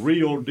Burns was a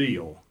real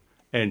deal.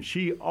 And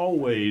she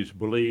always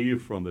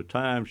believed from the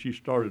time she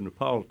started in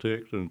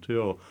politics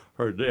until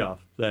her death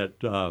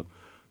that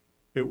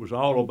it was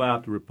all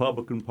about the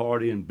Republican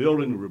Party and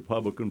building the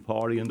Republican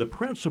Party and the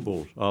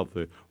principles of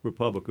the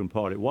Republican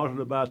Party. It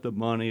wasn't about the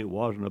money. It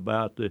wasn't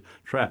about the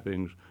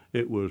trappings.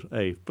 It was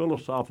a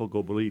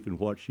philosophical belief in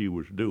what she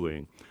was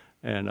doing.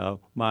 And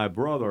my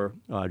brother,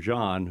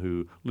 John,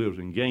 who lives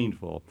in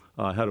Gainesville,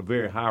 had a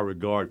very high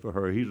regard for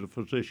her. He's a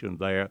physician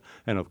there.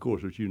 And, of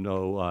course, as you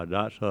know,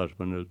 Dot's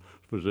husband is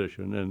a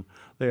physician. And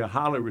they are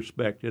highly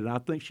respected. And I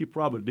think she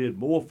probably did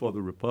more for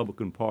the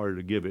Republican Party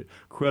to give it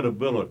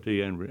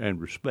credibility and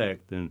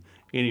respect than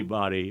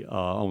anybody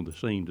on the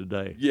scene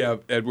today. Yeah,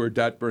 Edward,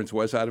 Dot Burns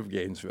was out of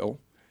Gainesville.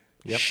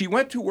 Yep. She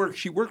went to work.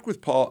 She worked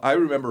with Paul. I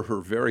remember her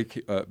very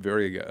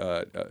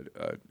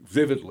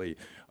vividly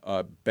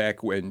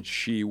back when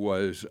she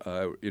was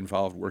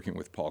involved working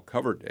with Paul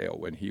Coverdale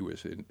when he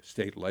was in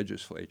state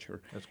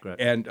legislature. That's great.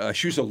 And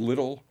she was a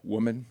little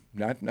woman,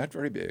 not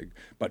very big,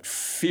 but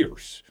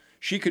fierce.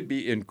 She could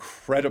be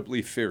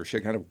incredibly fierce. She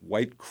had kind of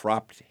white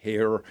cropped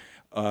hair.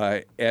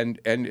 And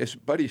as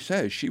Buddy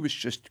says, she was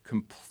just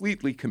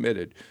completely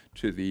committed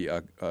to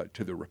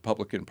the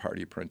Republican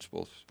Party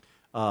principles.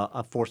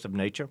 A force of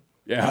nature.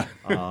 Yeah.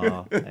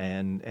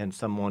 and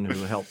someone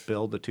who helped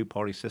build the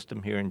two-party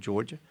system here in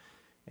Georgia.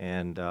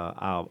 And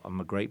I'm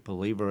a great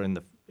believer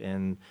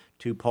in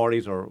two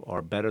parties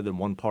are better than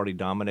one party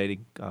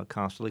dominating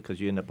constantly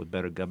because you end up with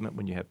better government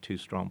when you have two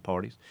strong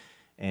parties.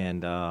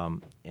 And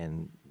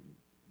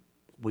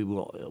we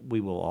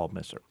will all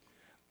miss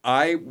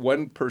her.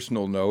 One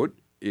personal note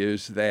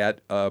is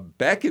that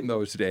back in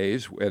those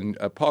days when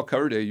Paul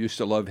Coverdale used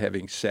to love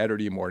having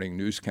Saturday morning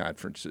news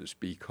conferences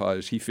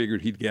because he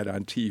figured he'd get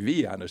on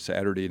TV on a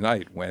Saturday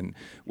night when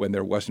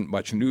there wasn't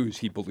much news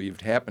he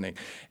believed happening.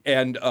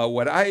 And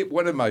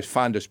one of my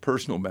fondest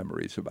personal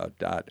memories about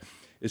Dot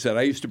is that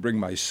I used to bring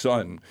my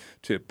son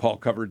to Paul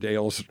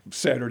Coverdale's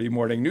Saturday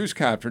morning news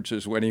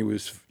conferences when he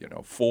was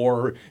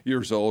 4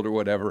 years old or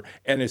whatever.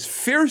 And as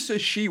fierce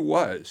as she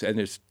was and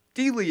as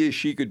steely as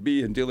she could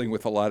be in dealing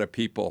with a lot of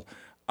people,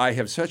 I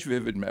have such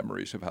vivid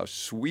memories of how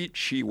sweet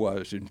she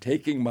was in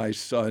taking my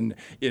son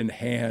in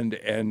hand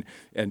and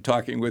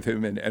talking with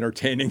him and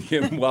entertaining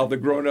him while the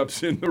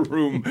grown-ups in the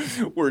room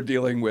were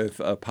dealing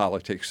with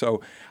politics.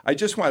 So I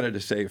just wanted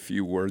to say a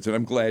few words, and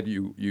I'm glad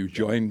you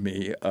joined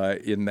me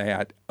in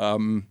that.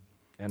 An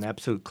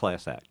absolute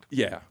class act.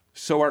 Yeah.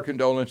 So our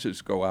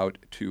condolences go out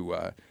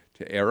to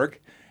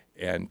Eric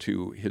and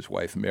to his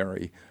wife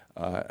Mary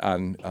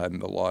on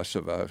the loss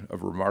of a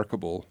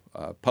remarkable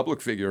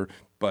public figure,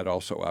 but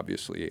also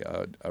obviously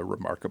a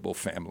remarkable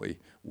family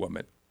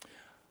woman.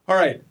 All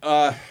right,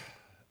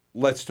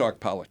 let's talk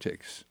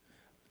politics.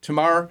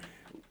 Tamar,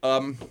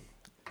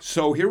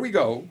 so here we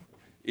go.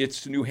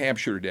 It's New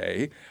Hampshire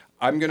Day.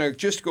 I'm going to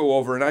just go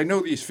over, and I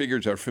know these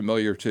figures are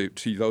familiar to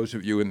those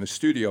of you in the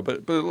studio,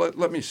 but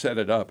let me set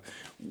it up.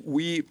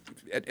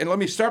 And let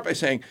me start by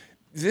saying,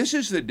 this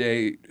is the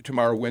day,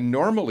 Tamar, when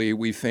normally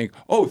we think,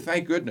 oh,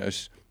 thank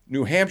goodness,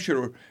 New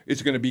Hampshire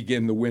is going to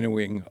begin the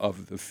winnowing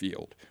of the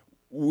field.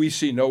 We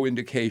see no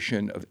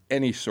indication of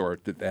any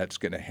sort that that's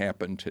going to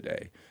happen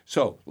today.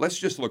 So let's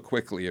just look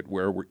quickly at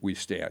where we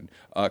stand.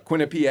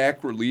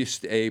 Quinnipiac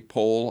released a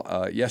poll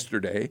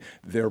yesterday.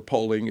 Their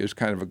polling is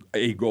kind of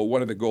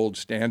one of the gold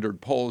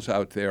standard polls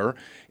out there.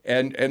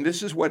 And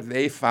this is what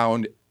they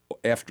found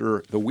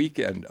after the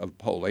weekend of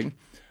polling.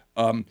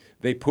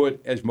 They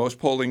put, as most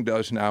polling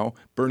does now,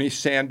 Bernie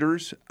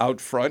Sanders out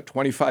front,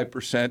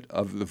 25%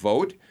 of the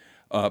vote.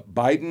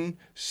 Biden,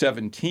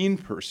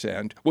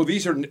 17%. Well,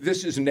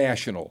 this is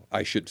national,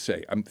 I should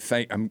say.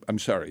 I'm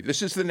sorry.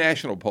 This is the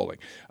national polling.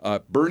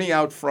 Bernie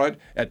out front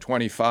at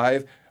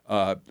 25.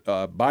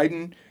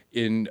 Biden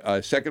in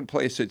second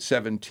place at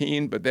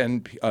 17. But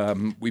then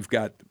we've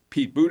got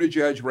Pete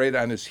Buttigieg right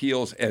on his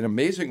heels. And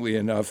amazingly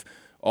enough,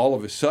 all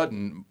of a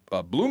sudden,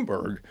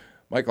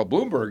 Michael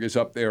Bloomberg is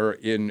up there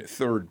in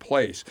third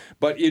place.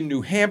 But in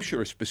New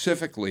Hampshire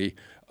specifically,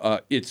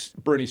 it's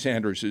Bernie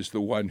Sanders is the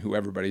one who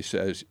everybody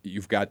says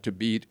you've got to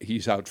beat.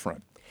 He's out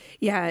front.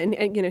 Yeah,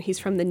 and he's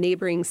from the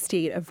neighboring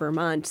state of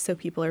Vermont, so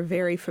people are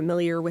very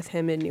familiar with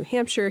him in New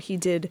Hampshire. He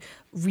did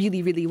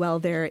really, really well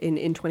there in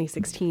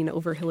 2016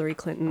 over Hillary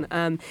Clinton.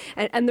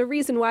 And the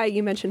reason why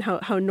you mentioned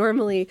how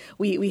normally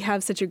we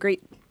have such a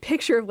great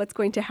picture of what's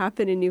going to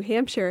happen in New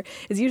Hampshire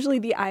is usually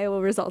the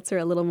Iowa results are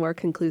a little more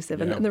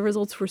conclusive. Yeah. And the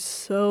results were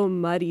so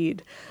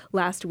muddied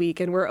last week.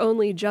 And we're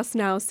only just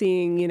now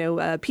seeing,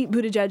 Pete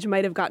Buttigieg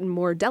might have gotten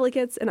more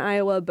delegates in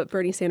Iowa, but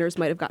Bernie Sanders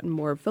might have gotten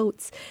more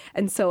votes.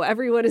 And so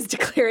everyone is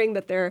declaring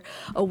that they're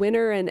a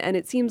winner. And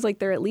it seems like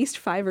there are at least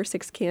 5 or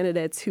 6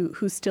 candidates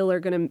who still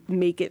are going to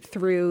make it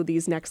through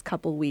these next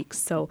couple weeks.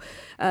 So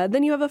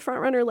then you have a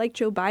front runner like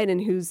Joe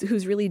Biden,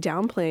 who's really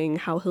downplaying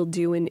how he'll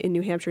do in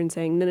New Hampshire and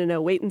saying,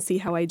 no, wait and see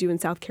how I do in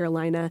South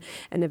Carolina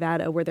and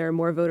Nevada, where there are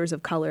more voters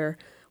of color,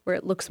 where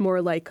it looks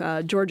more like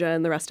Georgia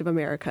and the rest of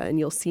America, and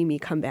you'll see me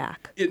come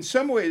back. In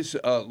some ways,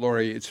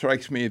 Lori, it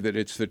strikes me that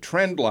it's the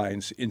trend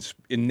lines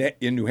in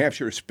New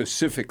Hampshire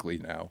specifically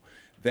now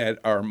that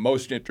are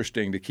most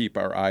interesting to keep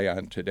our eye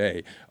on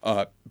today.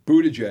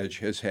 Buttigieg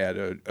has had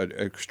an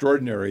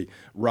extraordinary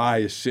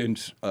rise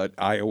since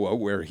Iowa,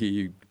 where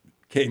he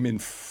came in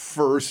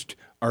first,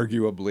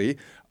 arguably.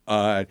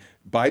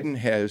 Biden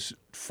has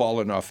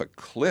fallen off a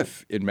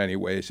cliff in many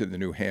ways in the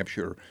New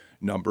Hampshire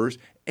numbers.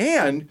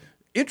 And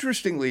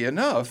interestingly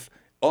enough,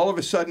 all of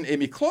a sudden,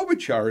 Amy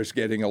Klobuchar is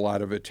getting a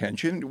lot of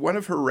attention. One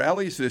of her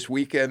rallies this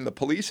weekend, the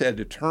police had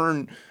to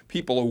turn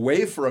people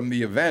away from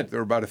the event. There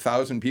were about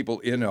 1,000 people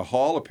in a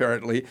hall,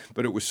 apparently,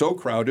 but it was so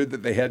crowded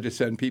that they had to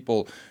send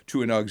people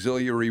to an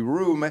auxiliary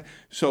room.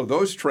 So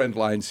those trend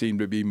lines seem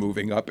to be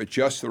moving up at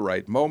just the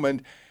right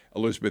moment.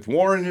 Elizabeth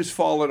Warren has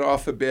fallen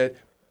off a bit,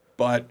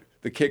 but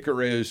the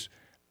kicker is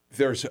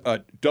there's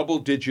a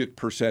double-digit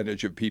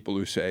percentage of people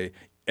who say,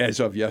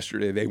 as of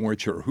yesterday, they weren't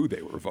sure who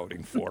they were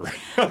voting for.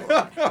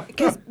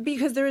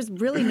 Because there is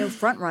really no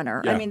front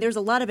runner. Yeah. I mean, there's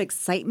a lot of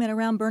excitement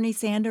around Bernie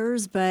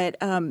Sanders, but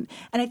and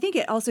I think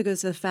it also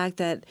goes to the fact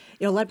that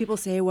a lot of people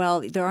say,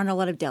 well, there aren't a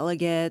lot of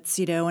delegates,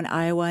 in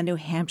Iowa and New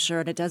Hampshire,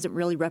 and it doesn't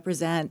really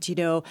represent,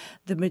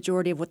 the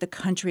majority of what the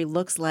country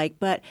looks like.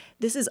 But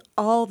this is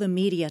all the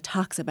media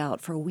talks about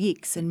for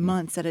weeks and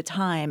months at a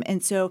time.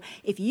 And so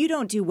if you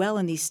don't do well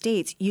in these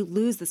states, you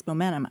lose this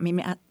momentum. I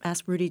mean,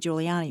 ask Rudy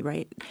Giuliani,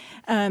 right?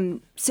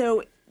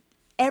 So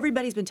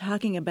everybody's been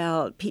talking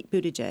about Pete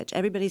Buttigieg.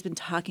 Everybody's been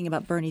talking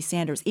about Bernie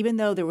Sanders, even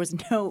though there was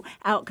no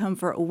outcome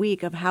for a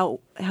week of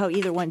how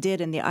either one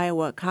did in the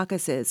Iowa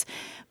caucuses.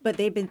 But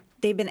they've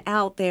been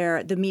out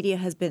there. The media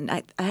has been.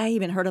 I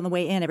even heard on the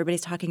way in,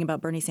 everybody's talking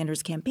about Bernie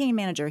Sanders' campaign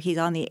manager. He's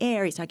on the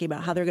air. He's talking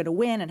about how they're going to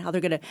win and how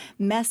they're going to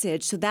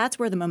message. So that's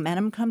where the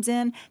momentum comes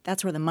in.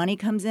 That's where the money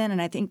comes in. And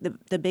I think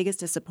the biggest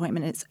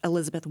disappointment is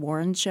Elizabeth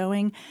Warren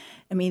showing.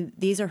 I mean,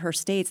 these are her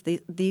states.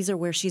 These are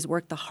where she's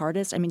worked the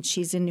hardest. I mean,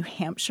 she's in New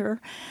Hampshire,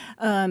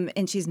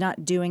 and she's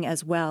not doing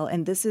as well.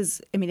 And this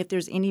is, I mean, if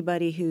there's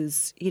anybody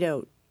who's,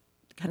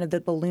 kind of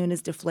the balloon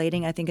is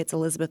deflating, I think it's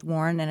Elizabeth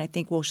Warren, and I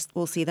think we'll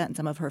see that in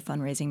some of her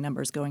fundraising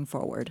numbers going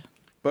forward.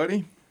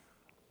 Buddy?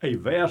 A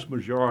vast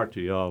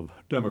majority of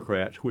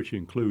Democrats, which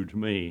includes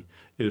me,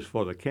 is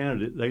for the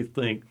candidate they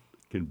think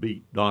can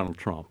beat Donald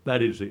Trump.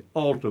 That is the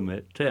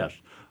ultimate test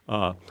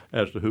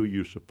as to who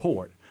you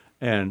support.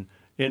 And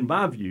in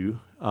my view,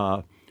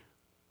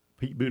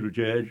 Pete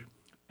Buttigieg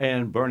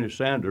and Bernie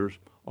Sanders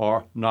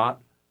are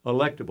not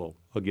electable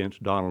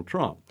against Donald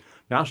Trump.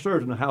 Now, I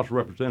served in the House of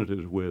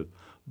Representatives with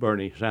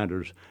Bernie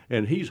Sanders,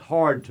 and he's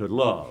hard to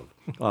love.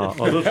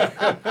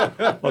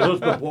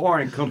 Elizabeth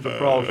Warren comes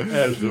across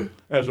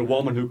as a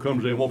woman who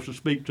comes in and wants to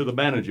speak to the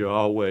manager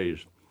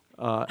always.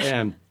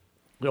 And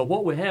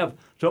what we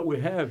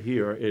have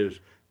here is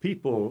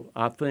people,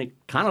 I think,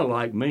 kind of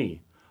like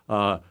me,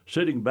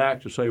 sitting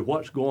back to say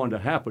what's going to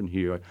happen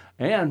here.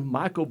 And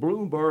Michael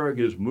Bloomberg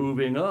is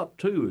moving up,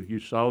 too. You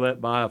saw that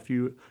by a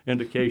few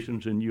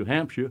indications in New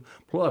Hampshire.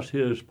 Plus,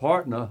 his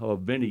partner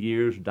of many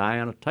years,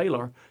 Diana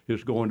Taylor,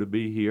 is going to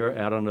be here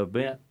at an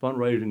event,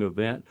 fundraising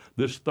event,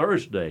 this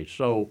Thursday.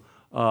 So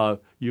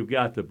you've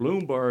got the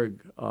Bloomberg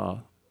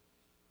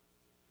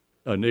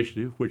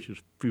initiative, which is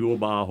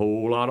fueled by a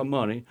whole lot of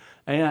money,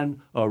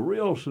 and a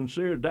real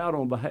sincere doubt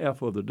on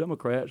behalf of the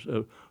Democrats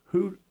of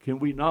who can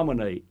we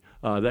nominate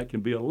that can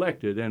be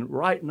elected. And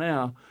right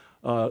now,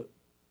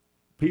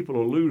 people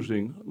are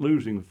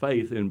losing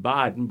faith in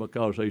Biden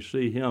because they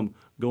see him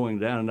going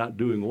down and not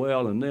doing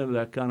well, and then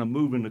they're kind of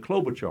moving to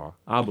Klobuchar,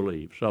 I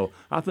believe. So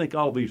I think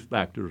all these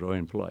factors are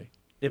in play.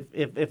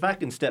 If I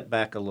can step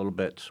back a little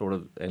bit sort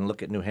of and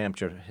look at New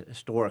Hampshire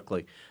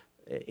historically,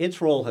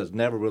 its role has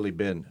never really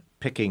been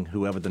picking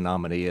whoever the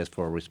nominee is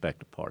for a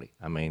respective party.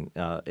 I mean,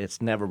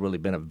 it's never really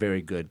been a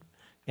very good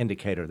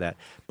indicator of that.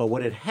 But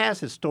what it has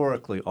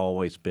historically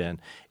always been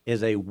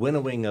is a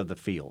winnowing of the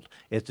field.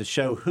 It's to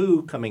show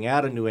who coming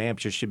out of New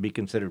Hampshire should be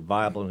considered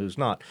viable and who's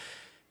not.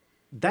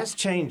 That's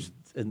changed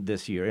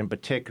this year in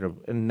particular.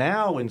 And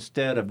now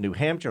instead of New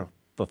Hampshire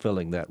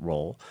fulfilling that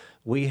role,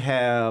 we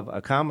have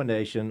a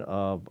combination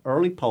of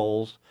early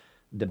polls,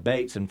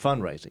 debates, and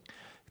fundraising.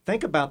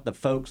 Think about the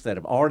folks that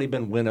have already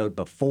been winnowed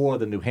before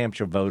the New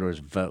Hampshire voters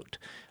vote,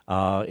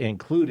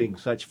 including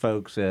such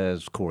folks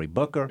as Cory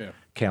Booker,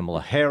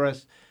 Kamala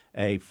Harris,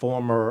 a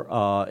former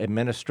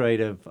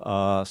administrative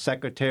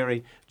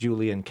secretary,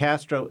 Julian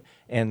Castro,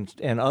 and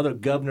other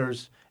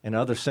governors and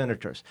other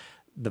senators.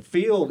 The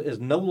field is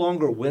no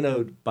longer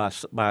winnowed by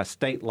a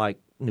state like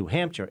New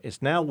Hampshire.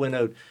 It's now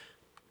winnowed,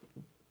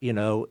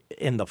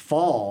 in the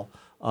fall,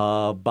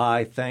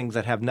 by things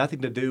that have nothing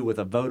to do with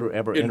a voter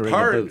ever entering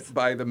the booth. In part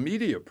by the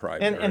media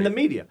primary. And the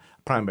media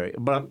primary.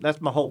 But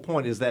that's my whole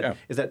point is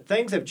that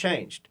things have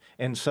changed.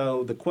 And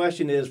so the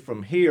question is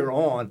from here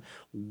on,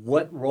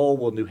 what role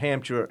will New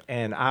Hampshire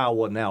and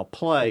Iowa now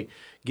play,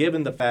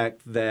 given the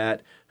fact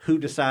that who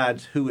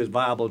decides who is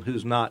viable and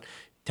who's not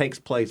takes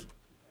place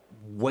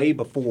way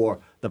before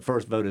the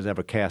first vote is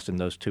ever cast in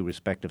those two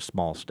respective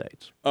small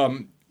states?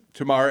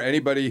 Tamar,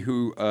 anybody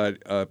who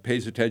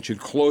pays attention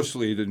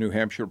closely to New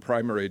Hampshire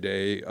primary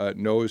day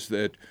knows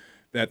that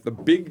the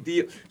big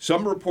deal.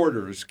 Some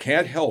reporters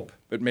can't help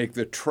but make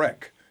the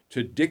trek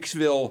to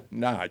Dixville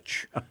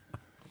Notch,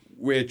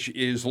 which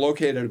is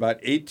located about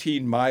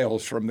 18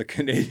 miles from the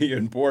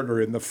Canadian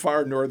border in the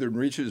far northern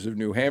reaches of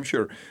New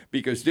Hampshire,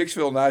 because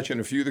Dixville Notch and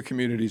a few of the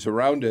communities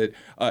around it,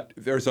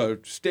 there's a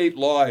state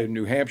law in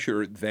New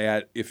Hampshire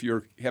that if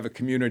you have a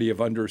community of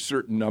under a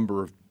certain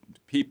number of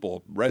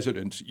people,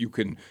 residents, you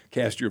can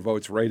cast your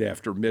votes right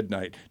after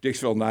midnight.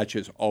 Dixville Notch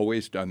has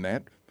always done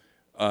that.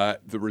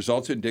 The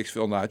results in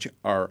Dixville Notch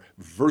are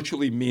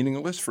virtually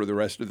meaningless for the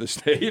rest of the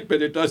state,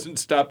 but it doesn't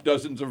stop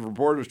dozens of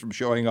reporters from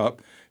showing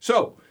up.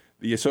 So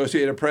the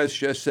Associated Press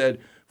just said,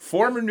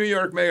 former New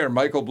York Mayor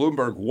Michael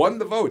Bloomberg won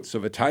the votes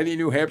of a tiny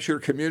New Hampshire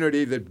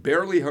community that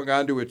barely hung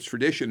on to its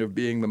tradition of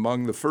being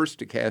among the first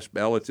to cast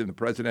ballots in the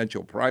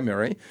presidential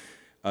primary.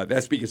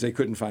 That's because they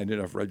couldn't find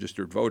enough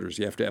registered voters.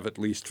 You have to have at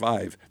least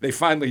 5. They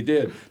finally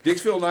did.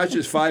 Dixville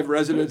Notch's 5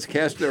 residents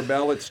cast their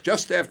ballots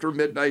just after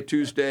midnight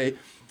Tuesday.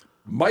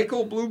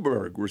 Michael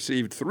Bloomberg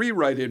received 3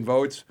 write-in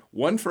votes,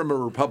 1 from a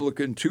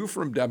Republican, 2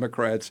 from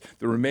Democrats.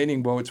 The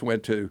remaining votes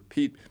went to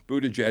Pete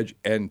Buttigieg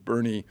and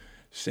Bernie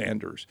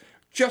Sanders.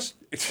 Just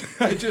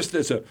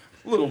as a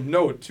little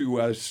note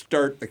to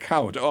start the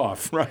count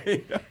off,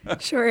 right?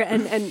 Sure,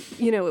 and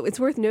it's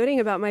worth noting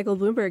about Michael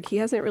Bloomberg, he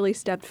hasn't really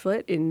stepped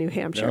foot in New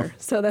Hampshire, No.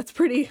 So that's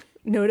pretty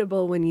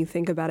notable when you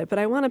think about it. But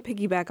I want to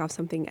piggyback off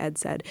something Ed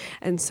said,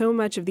 and so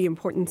much of the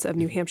importance of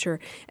New Hampshire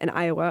and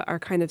Iowa are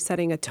kind of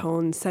setting a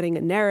tone, setting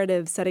a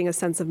narrative, setting a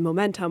sense of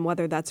momentum,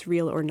 whether that's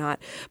real or not.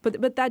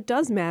 But that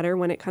does matter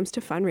when it comes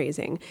to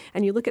fundraising.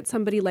 And you look at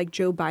somebody like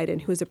Joe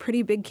Biden, who has a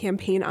pretty big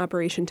campaign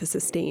operation to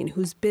sustain,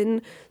 who's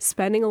been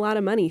spending a lot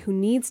of money, who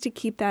needs to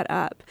keep that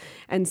up.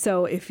 And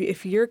so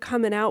if you're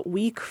coming out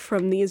weak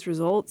from these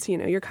results,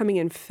 you're coming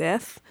in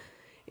 5th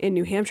in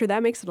New Hampshire,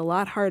 that makes it a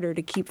lot harder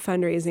to keep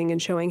fundraising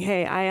and showing,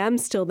 hey, I am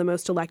still the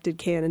most elected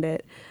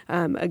candidate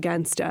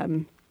against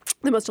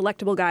the most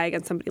electable guy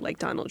against somebody like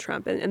Donald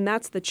Trump. And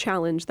that's the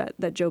challenge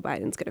that Joe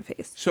Biden's going to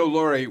face. So,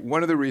 Lori,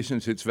 one of the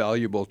reasons it's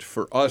valuable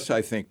for us,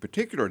 I think,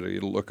 particularly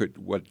to look at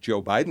what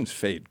Joe Biden's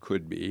fate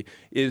could be,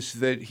 is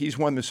that he's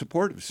won the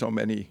support of so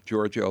many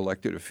Georgia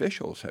elected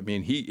officials. I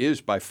mean, he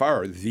is by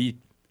far the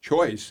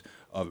choice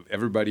of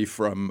everybody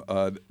from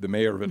the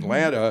mayor of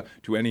Atlanta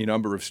to any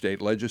number of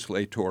state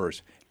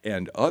legislators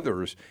and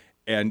others.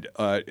 And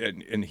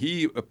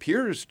he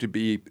appears to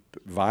be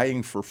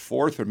vying for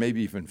fourth or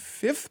maybe even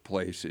fifth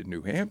place in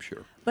New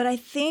Hampshire. But I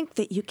think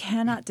that you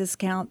cannot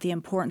discount the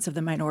importance of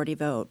the minority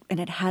vote, and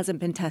it hasn't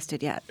been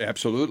tested yet.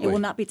 Absolutely. It will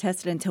not be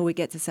tested until we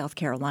get to South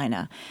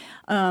Carolina.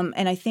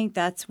 And I think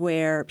that's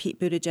where Pete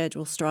Buttigieg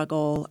will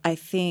struggle. I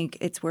think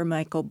it's where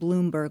Michael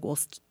Bloomberg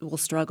will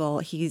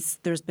struggle.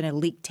 There's been a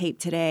leaked tape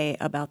today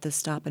about the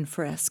stop and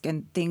frisk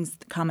and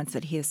comments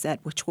that he has said,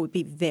 which would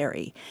be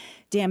very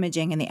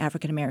damaging in the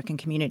African-American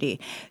community.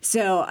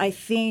 So I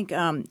think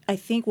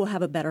we'll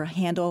have a better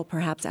handle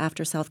perhaps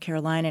after South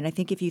Carolina. And I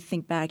think if you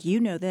think back,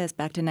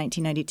 back to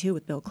 1992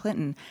 with Bill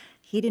Clinton,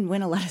 he didn't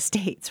win a lot of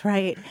states,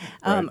 right?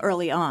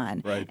 Early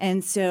on. Right.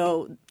 And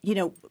so,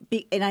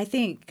 and I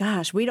think,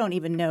 gosh, we don't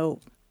even know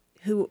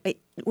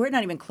we're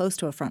not even close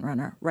to a front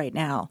runner right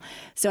now.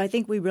 So I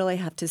think we really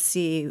have to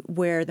see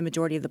where the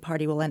majority of the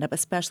party will end up,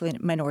 especially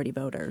minority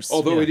voters.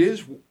 Although it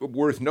is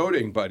worth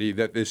noting, Buddy,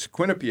 that this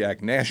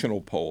Quinnipiac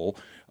national poll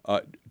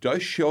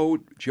does show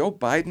Joe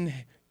Biden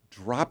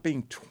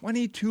dropping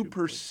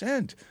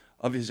 22%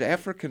 of his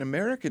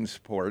African-American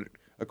support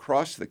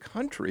across the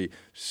country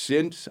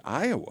since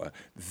Iowa.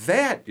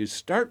 That is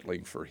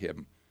startling for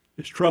him.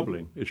 It's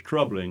troubling. It's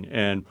troubling.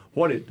 And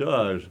what it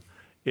does,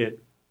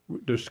 it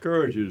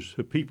discourages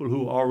the people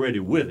who are already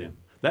with him.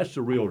 That's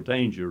the real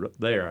danger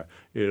there,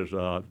 is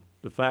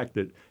the fact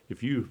that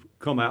if you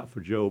come out for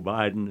Joe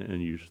Biden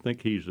and you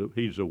think he's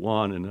the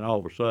one, and then all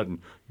of a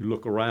sudden you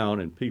look around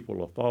and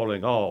people are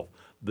falling off,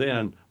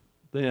 then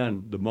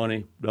the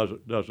money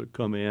doesn't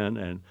come in.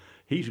 And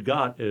he's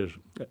got, as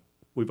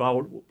we've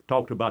all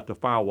talked about, the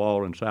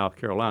firewall in South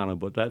Carolina,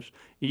 but that's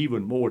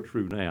even more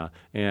true now.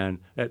 And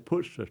that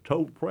puts a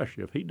total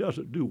pressure. If he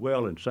doesn't do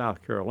well in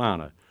South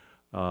Carolina,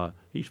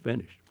 he's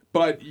finished.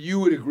 But you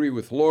would agree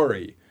with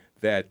Lori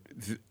that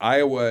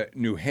Iowa,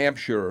 New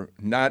Hampshire,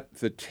 not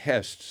the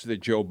tests that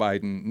Joe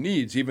Biden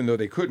needs, even though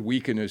they could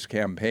weaken his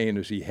campaign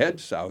as he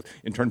heads south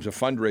in terms of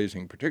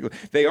fundraising particularly.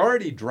 They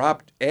already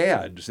dropped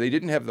ads. They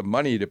didn't have the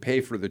money to pay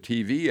for the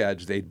TV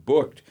ads they'd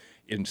booked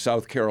in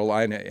South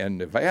Carolina and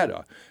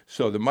Nevada.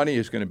 So the money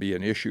is going to be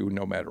an issue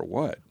no matter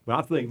what. Well,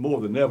 I think more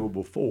than ever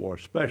before,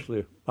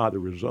 especially by the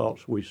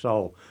results we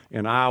saw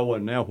in Iowa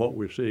and now what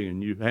we're seeing in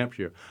New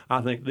Hampshire,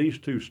 I think these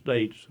two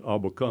states are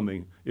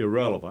becoming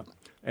irrelevant.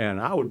 And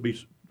I would be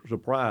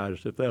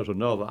surprised if there's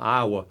another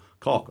Iowa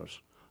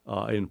caucus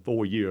in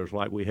 4 years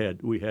like we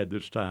had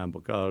this time,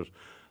 because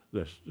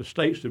the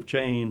states have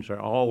changed.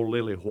 They're all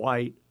lily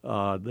white.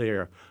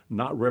 They're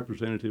not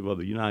representative of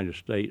the United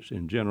States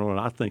in general. And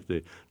I think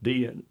the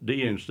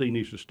DNC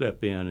needs to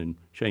step in and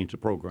change the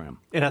program.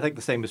 And I think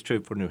the same is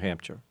true for New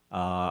Hampshire.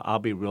 I'll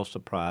be real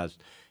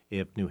surprised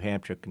if New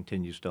Hampshire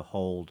continues to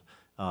hold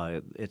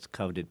its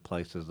coveted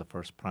place as the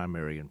first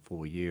primary in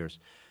 4 years.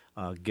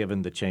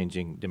 Given the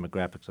changing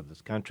demographics of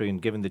this country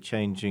and given the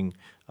changing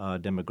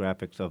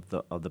demographics of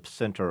the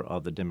center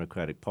of the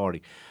Democratic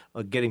Party.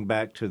 Getting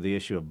back to the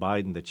issue of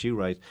Biden that you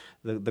raised,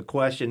 the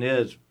question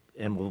is,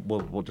 and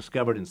we'll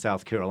discover it in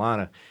South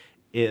Carolina,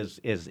 is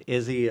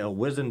he a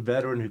wizened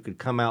veteran who could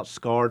come out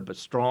scarred but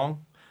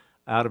strong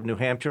out of New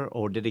Hampshire,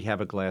 or did he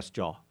have a glass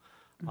jaw?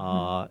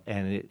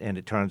 And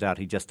it turns out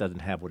he just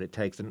doesn't have what it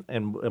takes,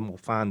 and we'll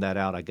find that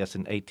out, I guess,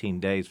 in 18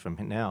 days from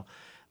now.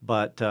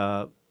 But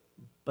I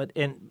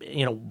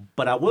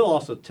will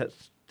also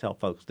tell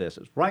folks this: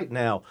 is right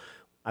now,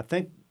 I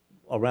think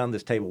around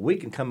this table we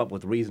can come up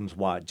with reasons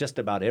why just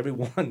about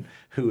everyone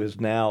who is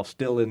now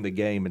still in the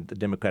game in the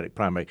Democratic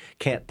primary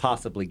can't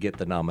possibly get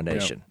the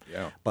nomination.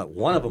 Yeah. But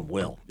one of them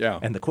will. Yeah.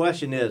 And the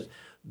question is,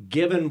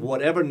 given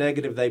whatever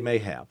negative they may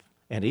have,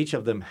 and each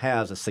of them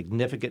has a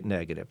significant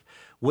negative,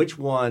 which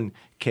one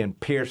can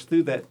pierce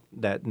through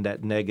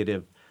that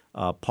negative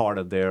part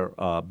of their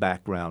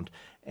background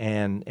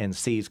and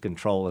seize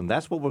control? And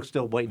that's what we're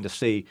still waiting to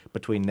see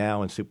between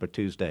now and Super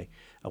Tuesday,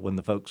 when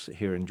the folks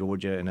here in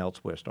Georgia and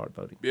elsewhere start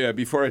voting. Yeah,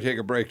 before I take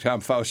a break,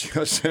 Tom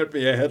Faustino sent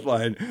me a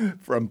headline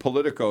from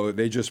Politico.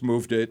 They just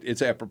moved it.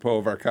 It's apropos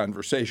of our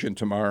conversation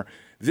tomorrow.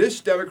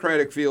 This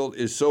Democratic field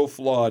is so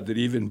flawed that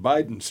even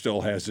Biden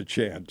still has a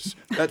chance.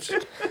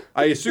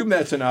 I assume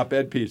that's an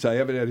op-ed piece. I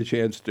haven't had a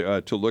chance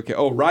to look at.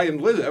 Oh, Ryan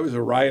Liz. That was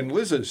a Ryan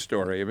Liz's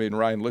story. I mean,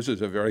 Ryan Liz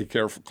is a very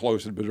careful,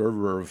 close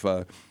observer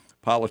of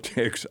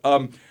politics.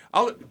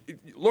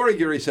 Lori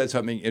Geary said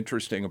something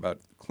interesting about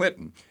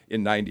Clinton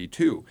in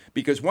 '92,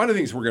 because one of the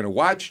things we're going to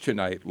watch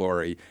tonight,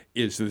 Lori,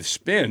 is the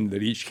spin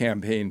that each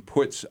campaign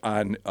puts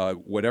on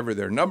whatever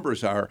their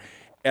numbers are.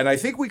 And I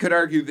think we could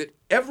argue that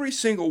every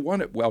single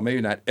one, well,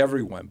 maybe not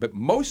everyone, but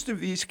most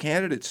of these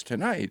candidates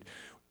tonight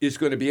is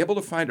going to be able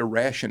to find a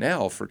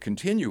rationale for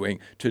continuing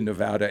to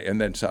Nevada and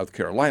then South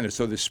Carolina.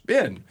 So the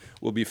spin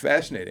will be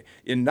fascinating.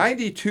 In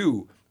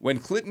 '92, when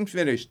Clinton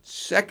finished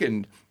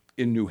second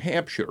in New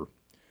Hampshire,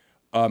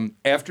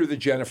 after the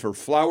Jennifer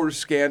Flowers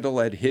scandal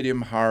had hit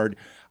him hard,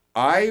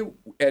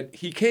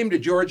 he came to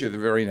Georgia the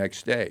very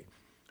next day.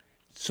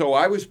 So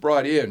I was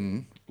brought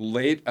in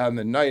late on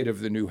the night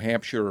of the New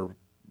Hampshire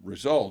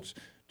results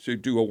to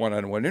do a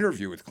one-on-one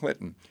interview with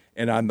Clinton.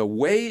 And on the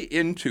way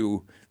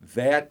into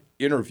that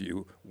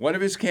interview, one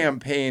of his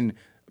campaign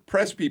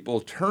press people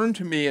turned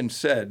to me and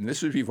said, and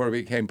this was before it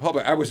became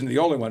public, I wasn't the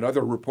only one,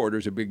 other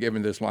reporters have been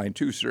given this line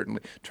too,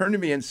 certainly, turned to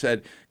me and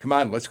said, come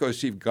on, let's go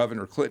see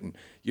Governor Clinton.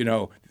 You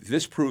know,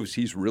 this proves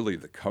he's really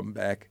the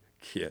comeback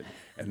kid.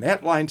 And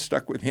that line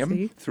stuck with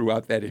him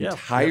throughout that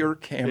entire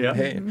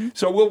campaign.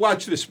 So we'll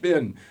watch the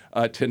spin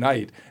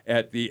tonight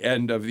at the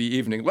end of the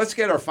evening. Let's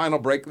get our final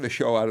break of the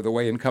show out of the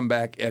way and come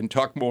back and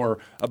talk more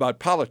about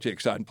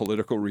politics on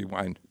Political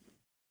Rewind.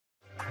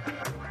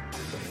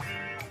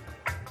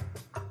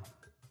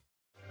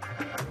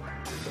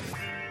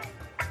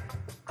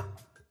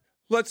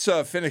 Let's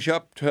finish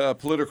up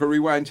Political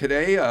Rewind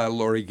today.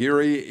 Lori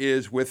Geary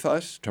is with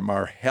us,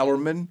 Tamar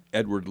Hallerman,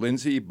 Edward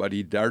Lindsay,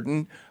 Buddy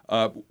Darden.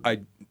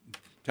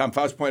 Tom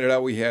Faust pointed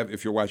out we have,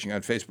 if you're watching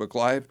on Facebook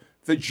Live,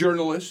 the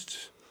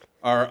journalists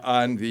are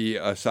on the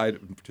side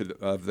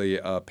of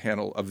the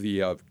panel of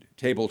the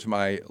table to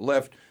my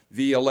left,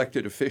 the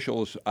elected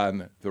officials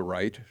on the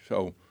right.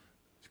 So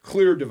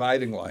clear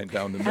dividing line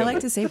down the middle. I like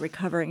to say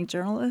recovering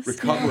journalists.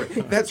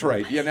 Recovering. That's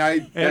right. Yeah,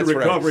 and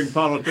recovering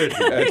politicians.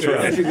 That's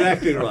right. That's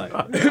exactly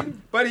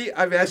right. Buddy,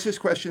 I've asked this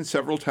question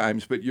several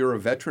times, but you're a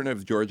veteran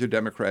of Georgia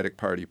Democratic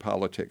Party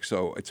politics,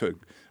 so it's an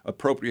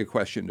appropriate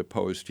question to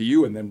pose to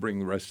you and then bring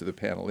the rest of the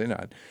panel in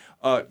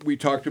on. We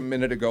talked a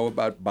minute ago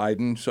about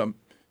Biden,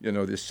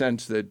 the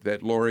sense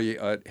that Lori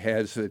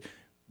has that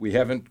we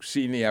haven't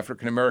seen the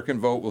African-American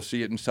vote. We'll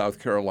see it in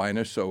South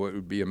Carolina, so it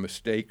would be a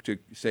mistake to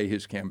say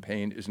his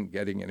campaign isn't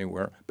getting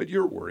anywhere. But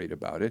you're worried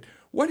about it.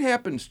 What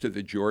happens to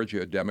the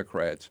Georgia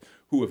Democrats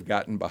who have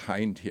gotten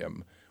behind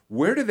him?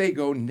 Where do they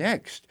go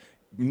next?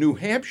 New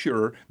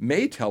Hampshire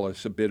may tell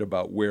us a bit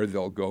about where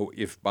they'll go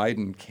if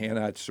Biden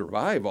cannot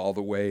survive all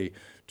the way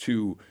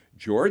to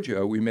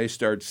Georgia. We may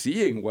start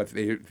seeing what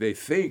they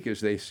think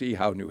as they see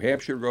how New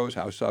Hampshire goes,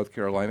 how South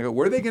Carolina goes.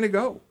 Where are they going to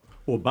go?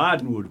 Well,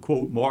 Biden would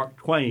quote Mark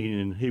Twain,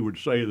 and he would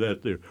say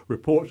that the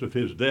reports of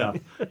his death,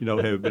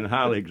 have been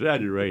highly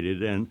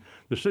exaggerated. And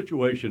the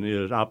situation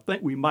is, I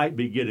think we might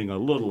be getting a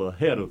little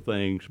ahead of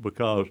things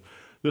because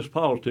this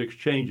politics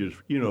changes,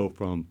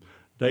 from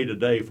day to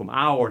day, from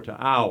hour to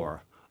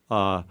hour.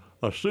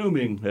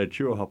 Assuming that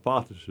your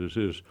hypothesis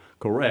is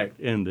correct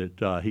in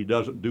that he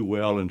doesn't do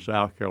well in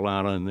South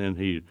Carolina and then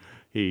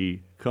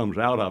he comes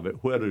out of it,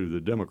 where do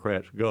the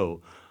Democrats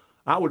go?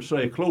 I would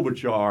say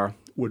Klobuchar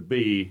would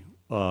be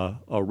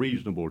a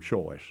reasonable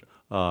choice.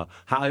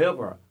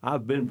 However,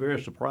 I've been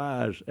very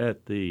surprised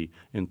at the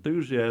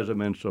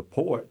enthusiasm and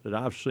support that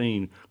I've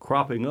seen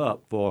cropping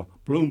up for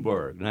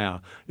Bloomberg.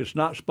 Now, it's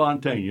not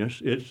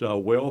spontaneous. It's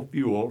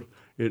well-fueled.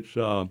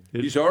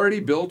 He's already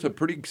built a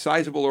pretty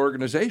sizable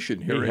organization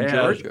here in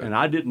Georgia. And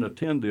I didn't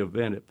attend the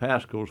event at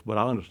Pascal's, but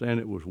I understand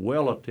it was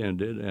well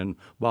attended and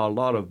by a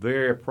lot of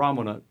very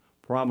prominent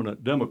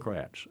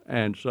Democrats.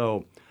 And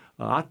so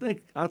I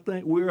think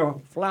we're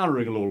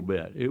floundering a little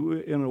bit.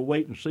 We're in a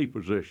wait-and-see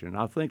position.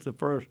 I think the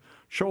first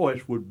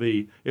choice would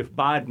be if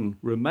Biden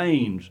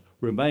remains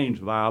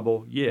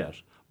viable,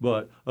 yes.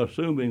 But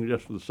assuming,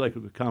 just for the sake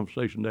of the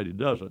conversation, that he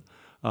doesn't,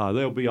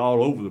 they'll be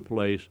all over the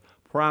place,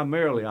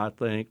 primarily, I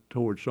think,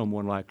 towards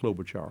someone like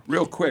Klobuchar.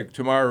 Real quick,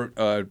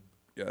 tomorrow,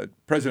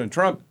 President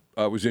Trump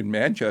was in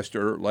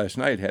Manchester last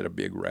night, had a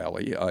big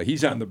rally.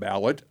 He's on the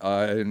ballot,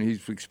 and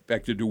he's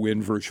expected to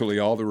win virtually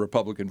all the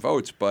Republican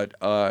votes, but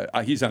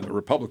he's on the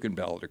Republican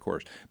ballot, of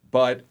course.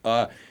 But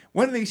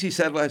one of the things he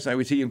said last night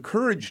was he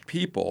encouraged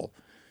people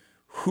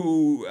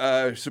who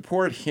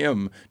support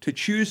him to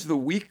choose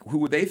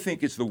who they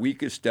think is the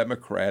weakest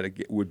Democrat,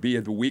 would be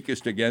the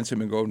weakest against him,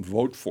 and go and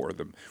vote for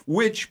them,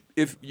 which,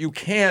 if you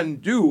can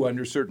do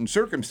under certain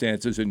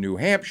circumstances in New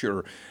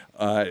Hampshire,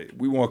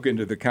 we won't get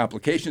into the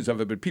complications of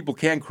it, but people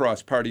can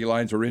cross party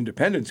lines, or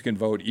independents can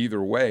vote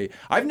either way.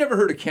 I've never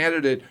heard a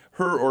candidate,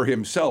 her or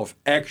himself,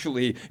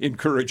 actually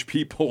encourage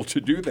people to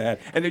do that,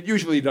 and it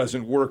usually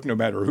doesn't work no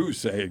matter who's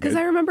saying it. Because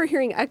I remember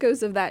hearing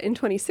echoes of that in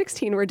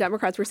 2016 where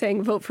Democrats were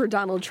saying vote for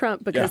Donald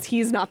Trump because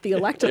he's not the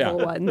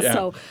electable one.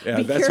 So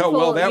be that's careful, how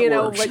well that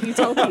works. what you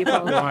tell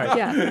people. Right.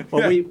 Yeah.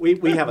 Well,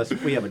 we have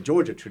a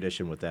Georgia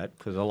tradition with that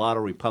because a lot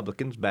of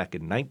Republicans back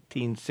in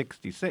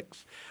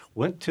 1966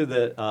 went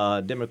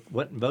and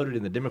voted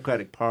in the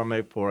Democratic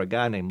primary for a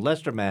guy named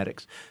Lester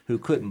Maddox, who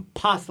couldn't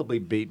possibly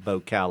beat Bo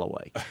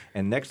Calloway.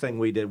 And next thing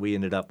we did, we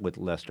ended up with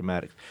Lester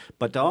Maddox.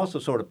 But to also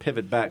sort of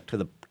pivot back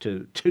to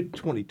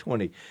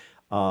 2020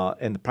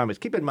 and the primaries,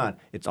 keep in mind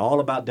it's all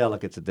about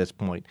delegates at this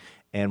point.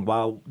 And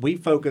while we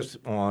focus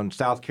on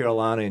South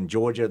Carolina and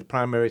Georgia, the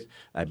primaries,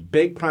 a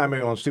big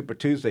primary on Super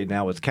Tuesday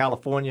now is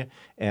California.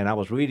 And I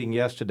was reading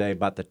yesterday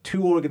about the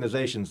two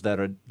organizations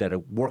that are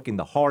working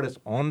the hardest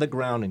on the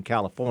ground in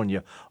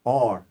California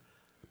are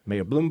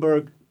Mayor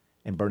Bloomberg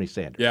and Bernie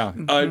Sanders. Yeah.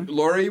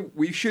 Lori,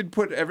 we should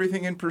put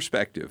everything in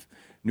perspective.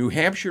 New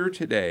Hampshire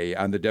today,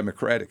 on the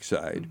Democratic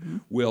side,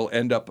 will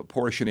end up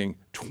apportioning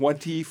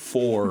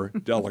 24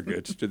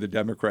 delegates to the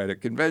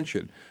Democratic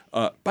convention.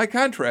 By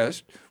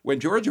contrast, when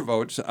Georgia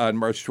votes on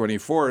March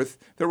 24th,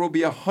 there will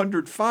be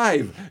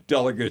 105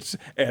 delegates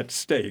at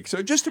stake.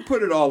 So just to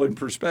put it all in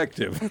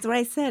perspective. That's what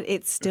I said.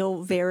 It's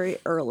still very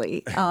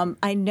early.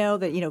 I know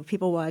that,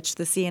 people watch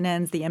the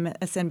CNNs, the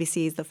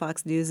MSNBCs, the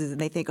Fox Newses, and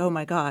they think, oh,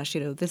 my gosh,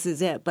 this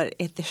is it. But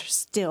there's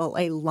still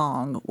a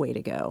long way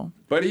to go.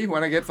 Buddy, you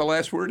want to get the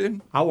last word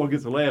in? I want to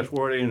get the last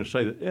word in and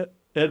say that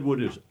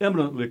Edward is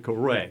eminently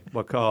correct,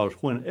 because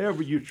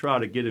whenever you try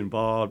to get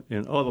involved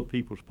in other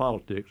people's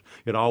politics,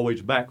 it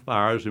always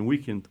backfires, and we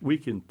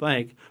can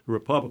thank the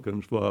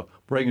Republicans for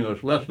bringing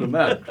us Lessons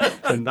Matter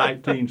in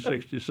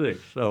 1966.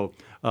 So,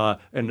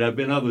 and there have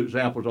been other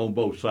examples on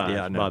both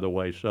sides, by the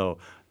way. So,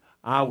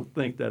 I would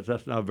think that's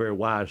not a very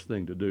wise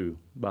thing to do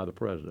by the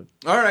president.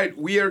 All right,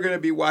 we are going to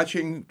be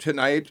watching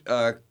tonight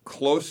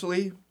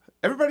closely.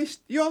 Everybody,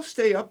 you all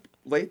stay up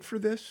late for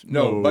this?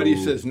 No. Buddy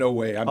says no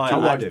way. I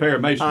watch Perry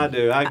Mason. I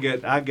do. I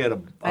get a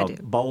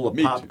bowl of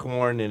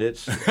popcorn, and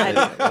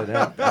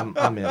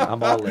I'm in.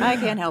 I'm all in. I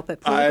can't help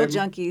it. Political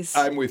junkies.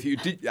 I'm with you.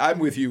 I'm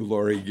with you,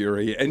 Lori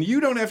Geary. And you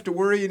don't have to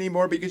worry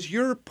anymore because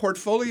your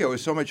portfolio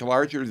is so much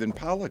larger than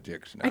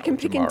politics now. I can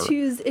pick and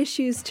choose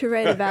issues to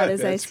write about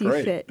as I see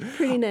fit.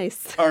 Pretty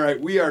nice. All right.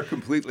 We are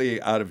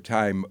completely out of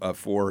time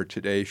for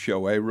today's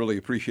show. I really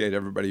appreciate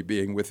everybody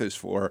being with us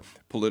for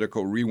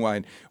Political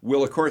Rewind.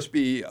 We'll, of course,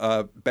 be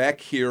back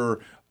here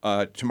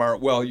tomorrow.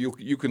 Well,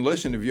 you can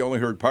listen if you only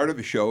heard part of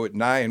the show at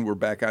 9. We're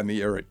back on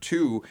the air at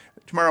 2.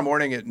 Tomorrow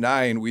morning at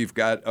 9, we've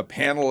got a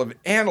panel of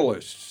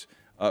analysts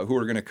who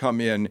are going to come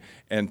in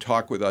and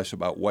talk with us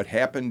about what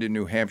happened in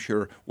New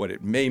Hampshire, what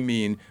it may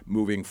mean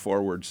moving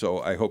forward.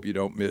 So I hope you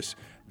don't miss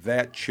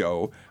that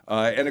show.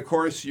 And, of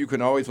course, you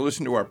can always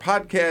listen to our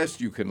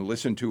podcast. You can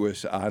listen to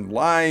us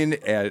online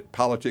at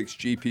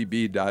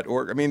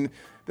politicsgpb.org. I mean,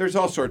 there's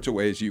all sorts of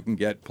ways you can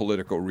get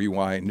Political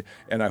Rewind,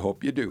 and I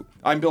hope you do.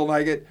 I'm Bill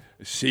Nigut.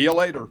 See you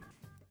later.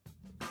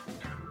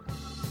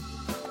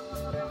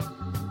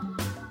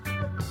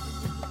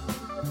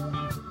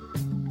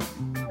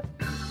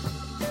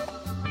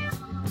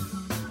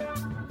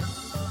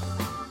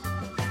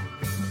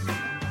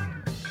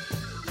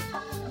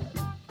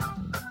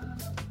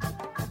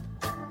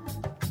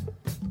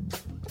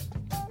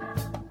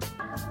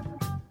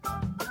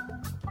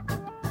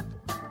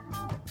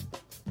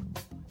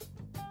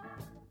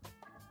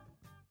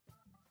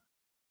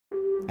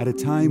 At a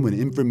time when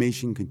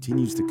information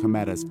continues to come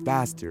at us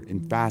faster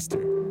and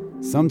faster,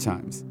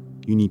 sometimes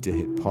you need to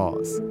hit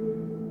pause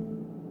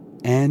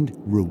and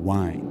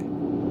rewind.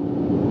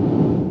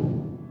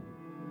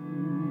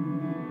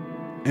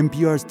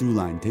 NPR's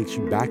Throughline takes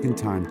you back in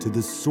time to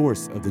the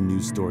source of the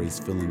news stories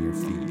filling your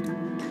feed.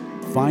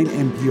 Find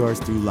NPR's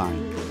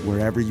Throughline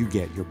wherever you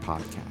get your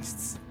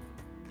podcasts.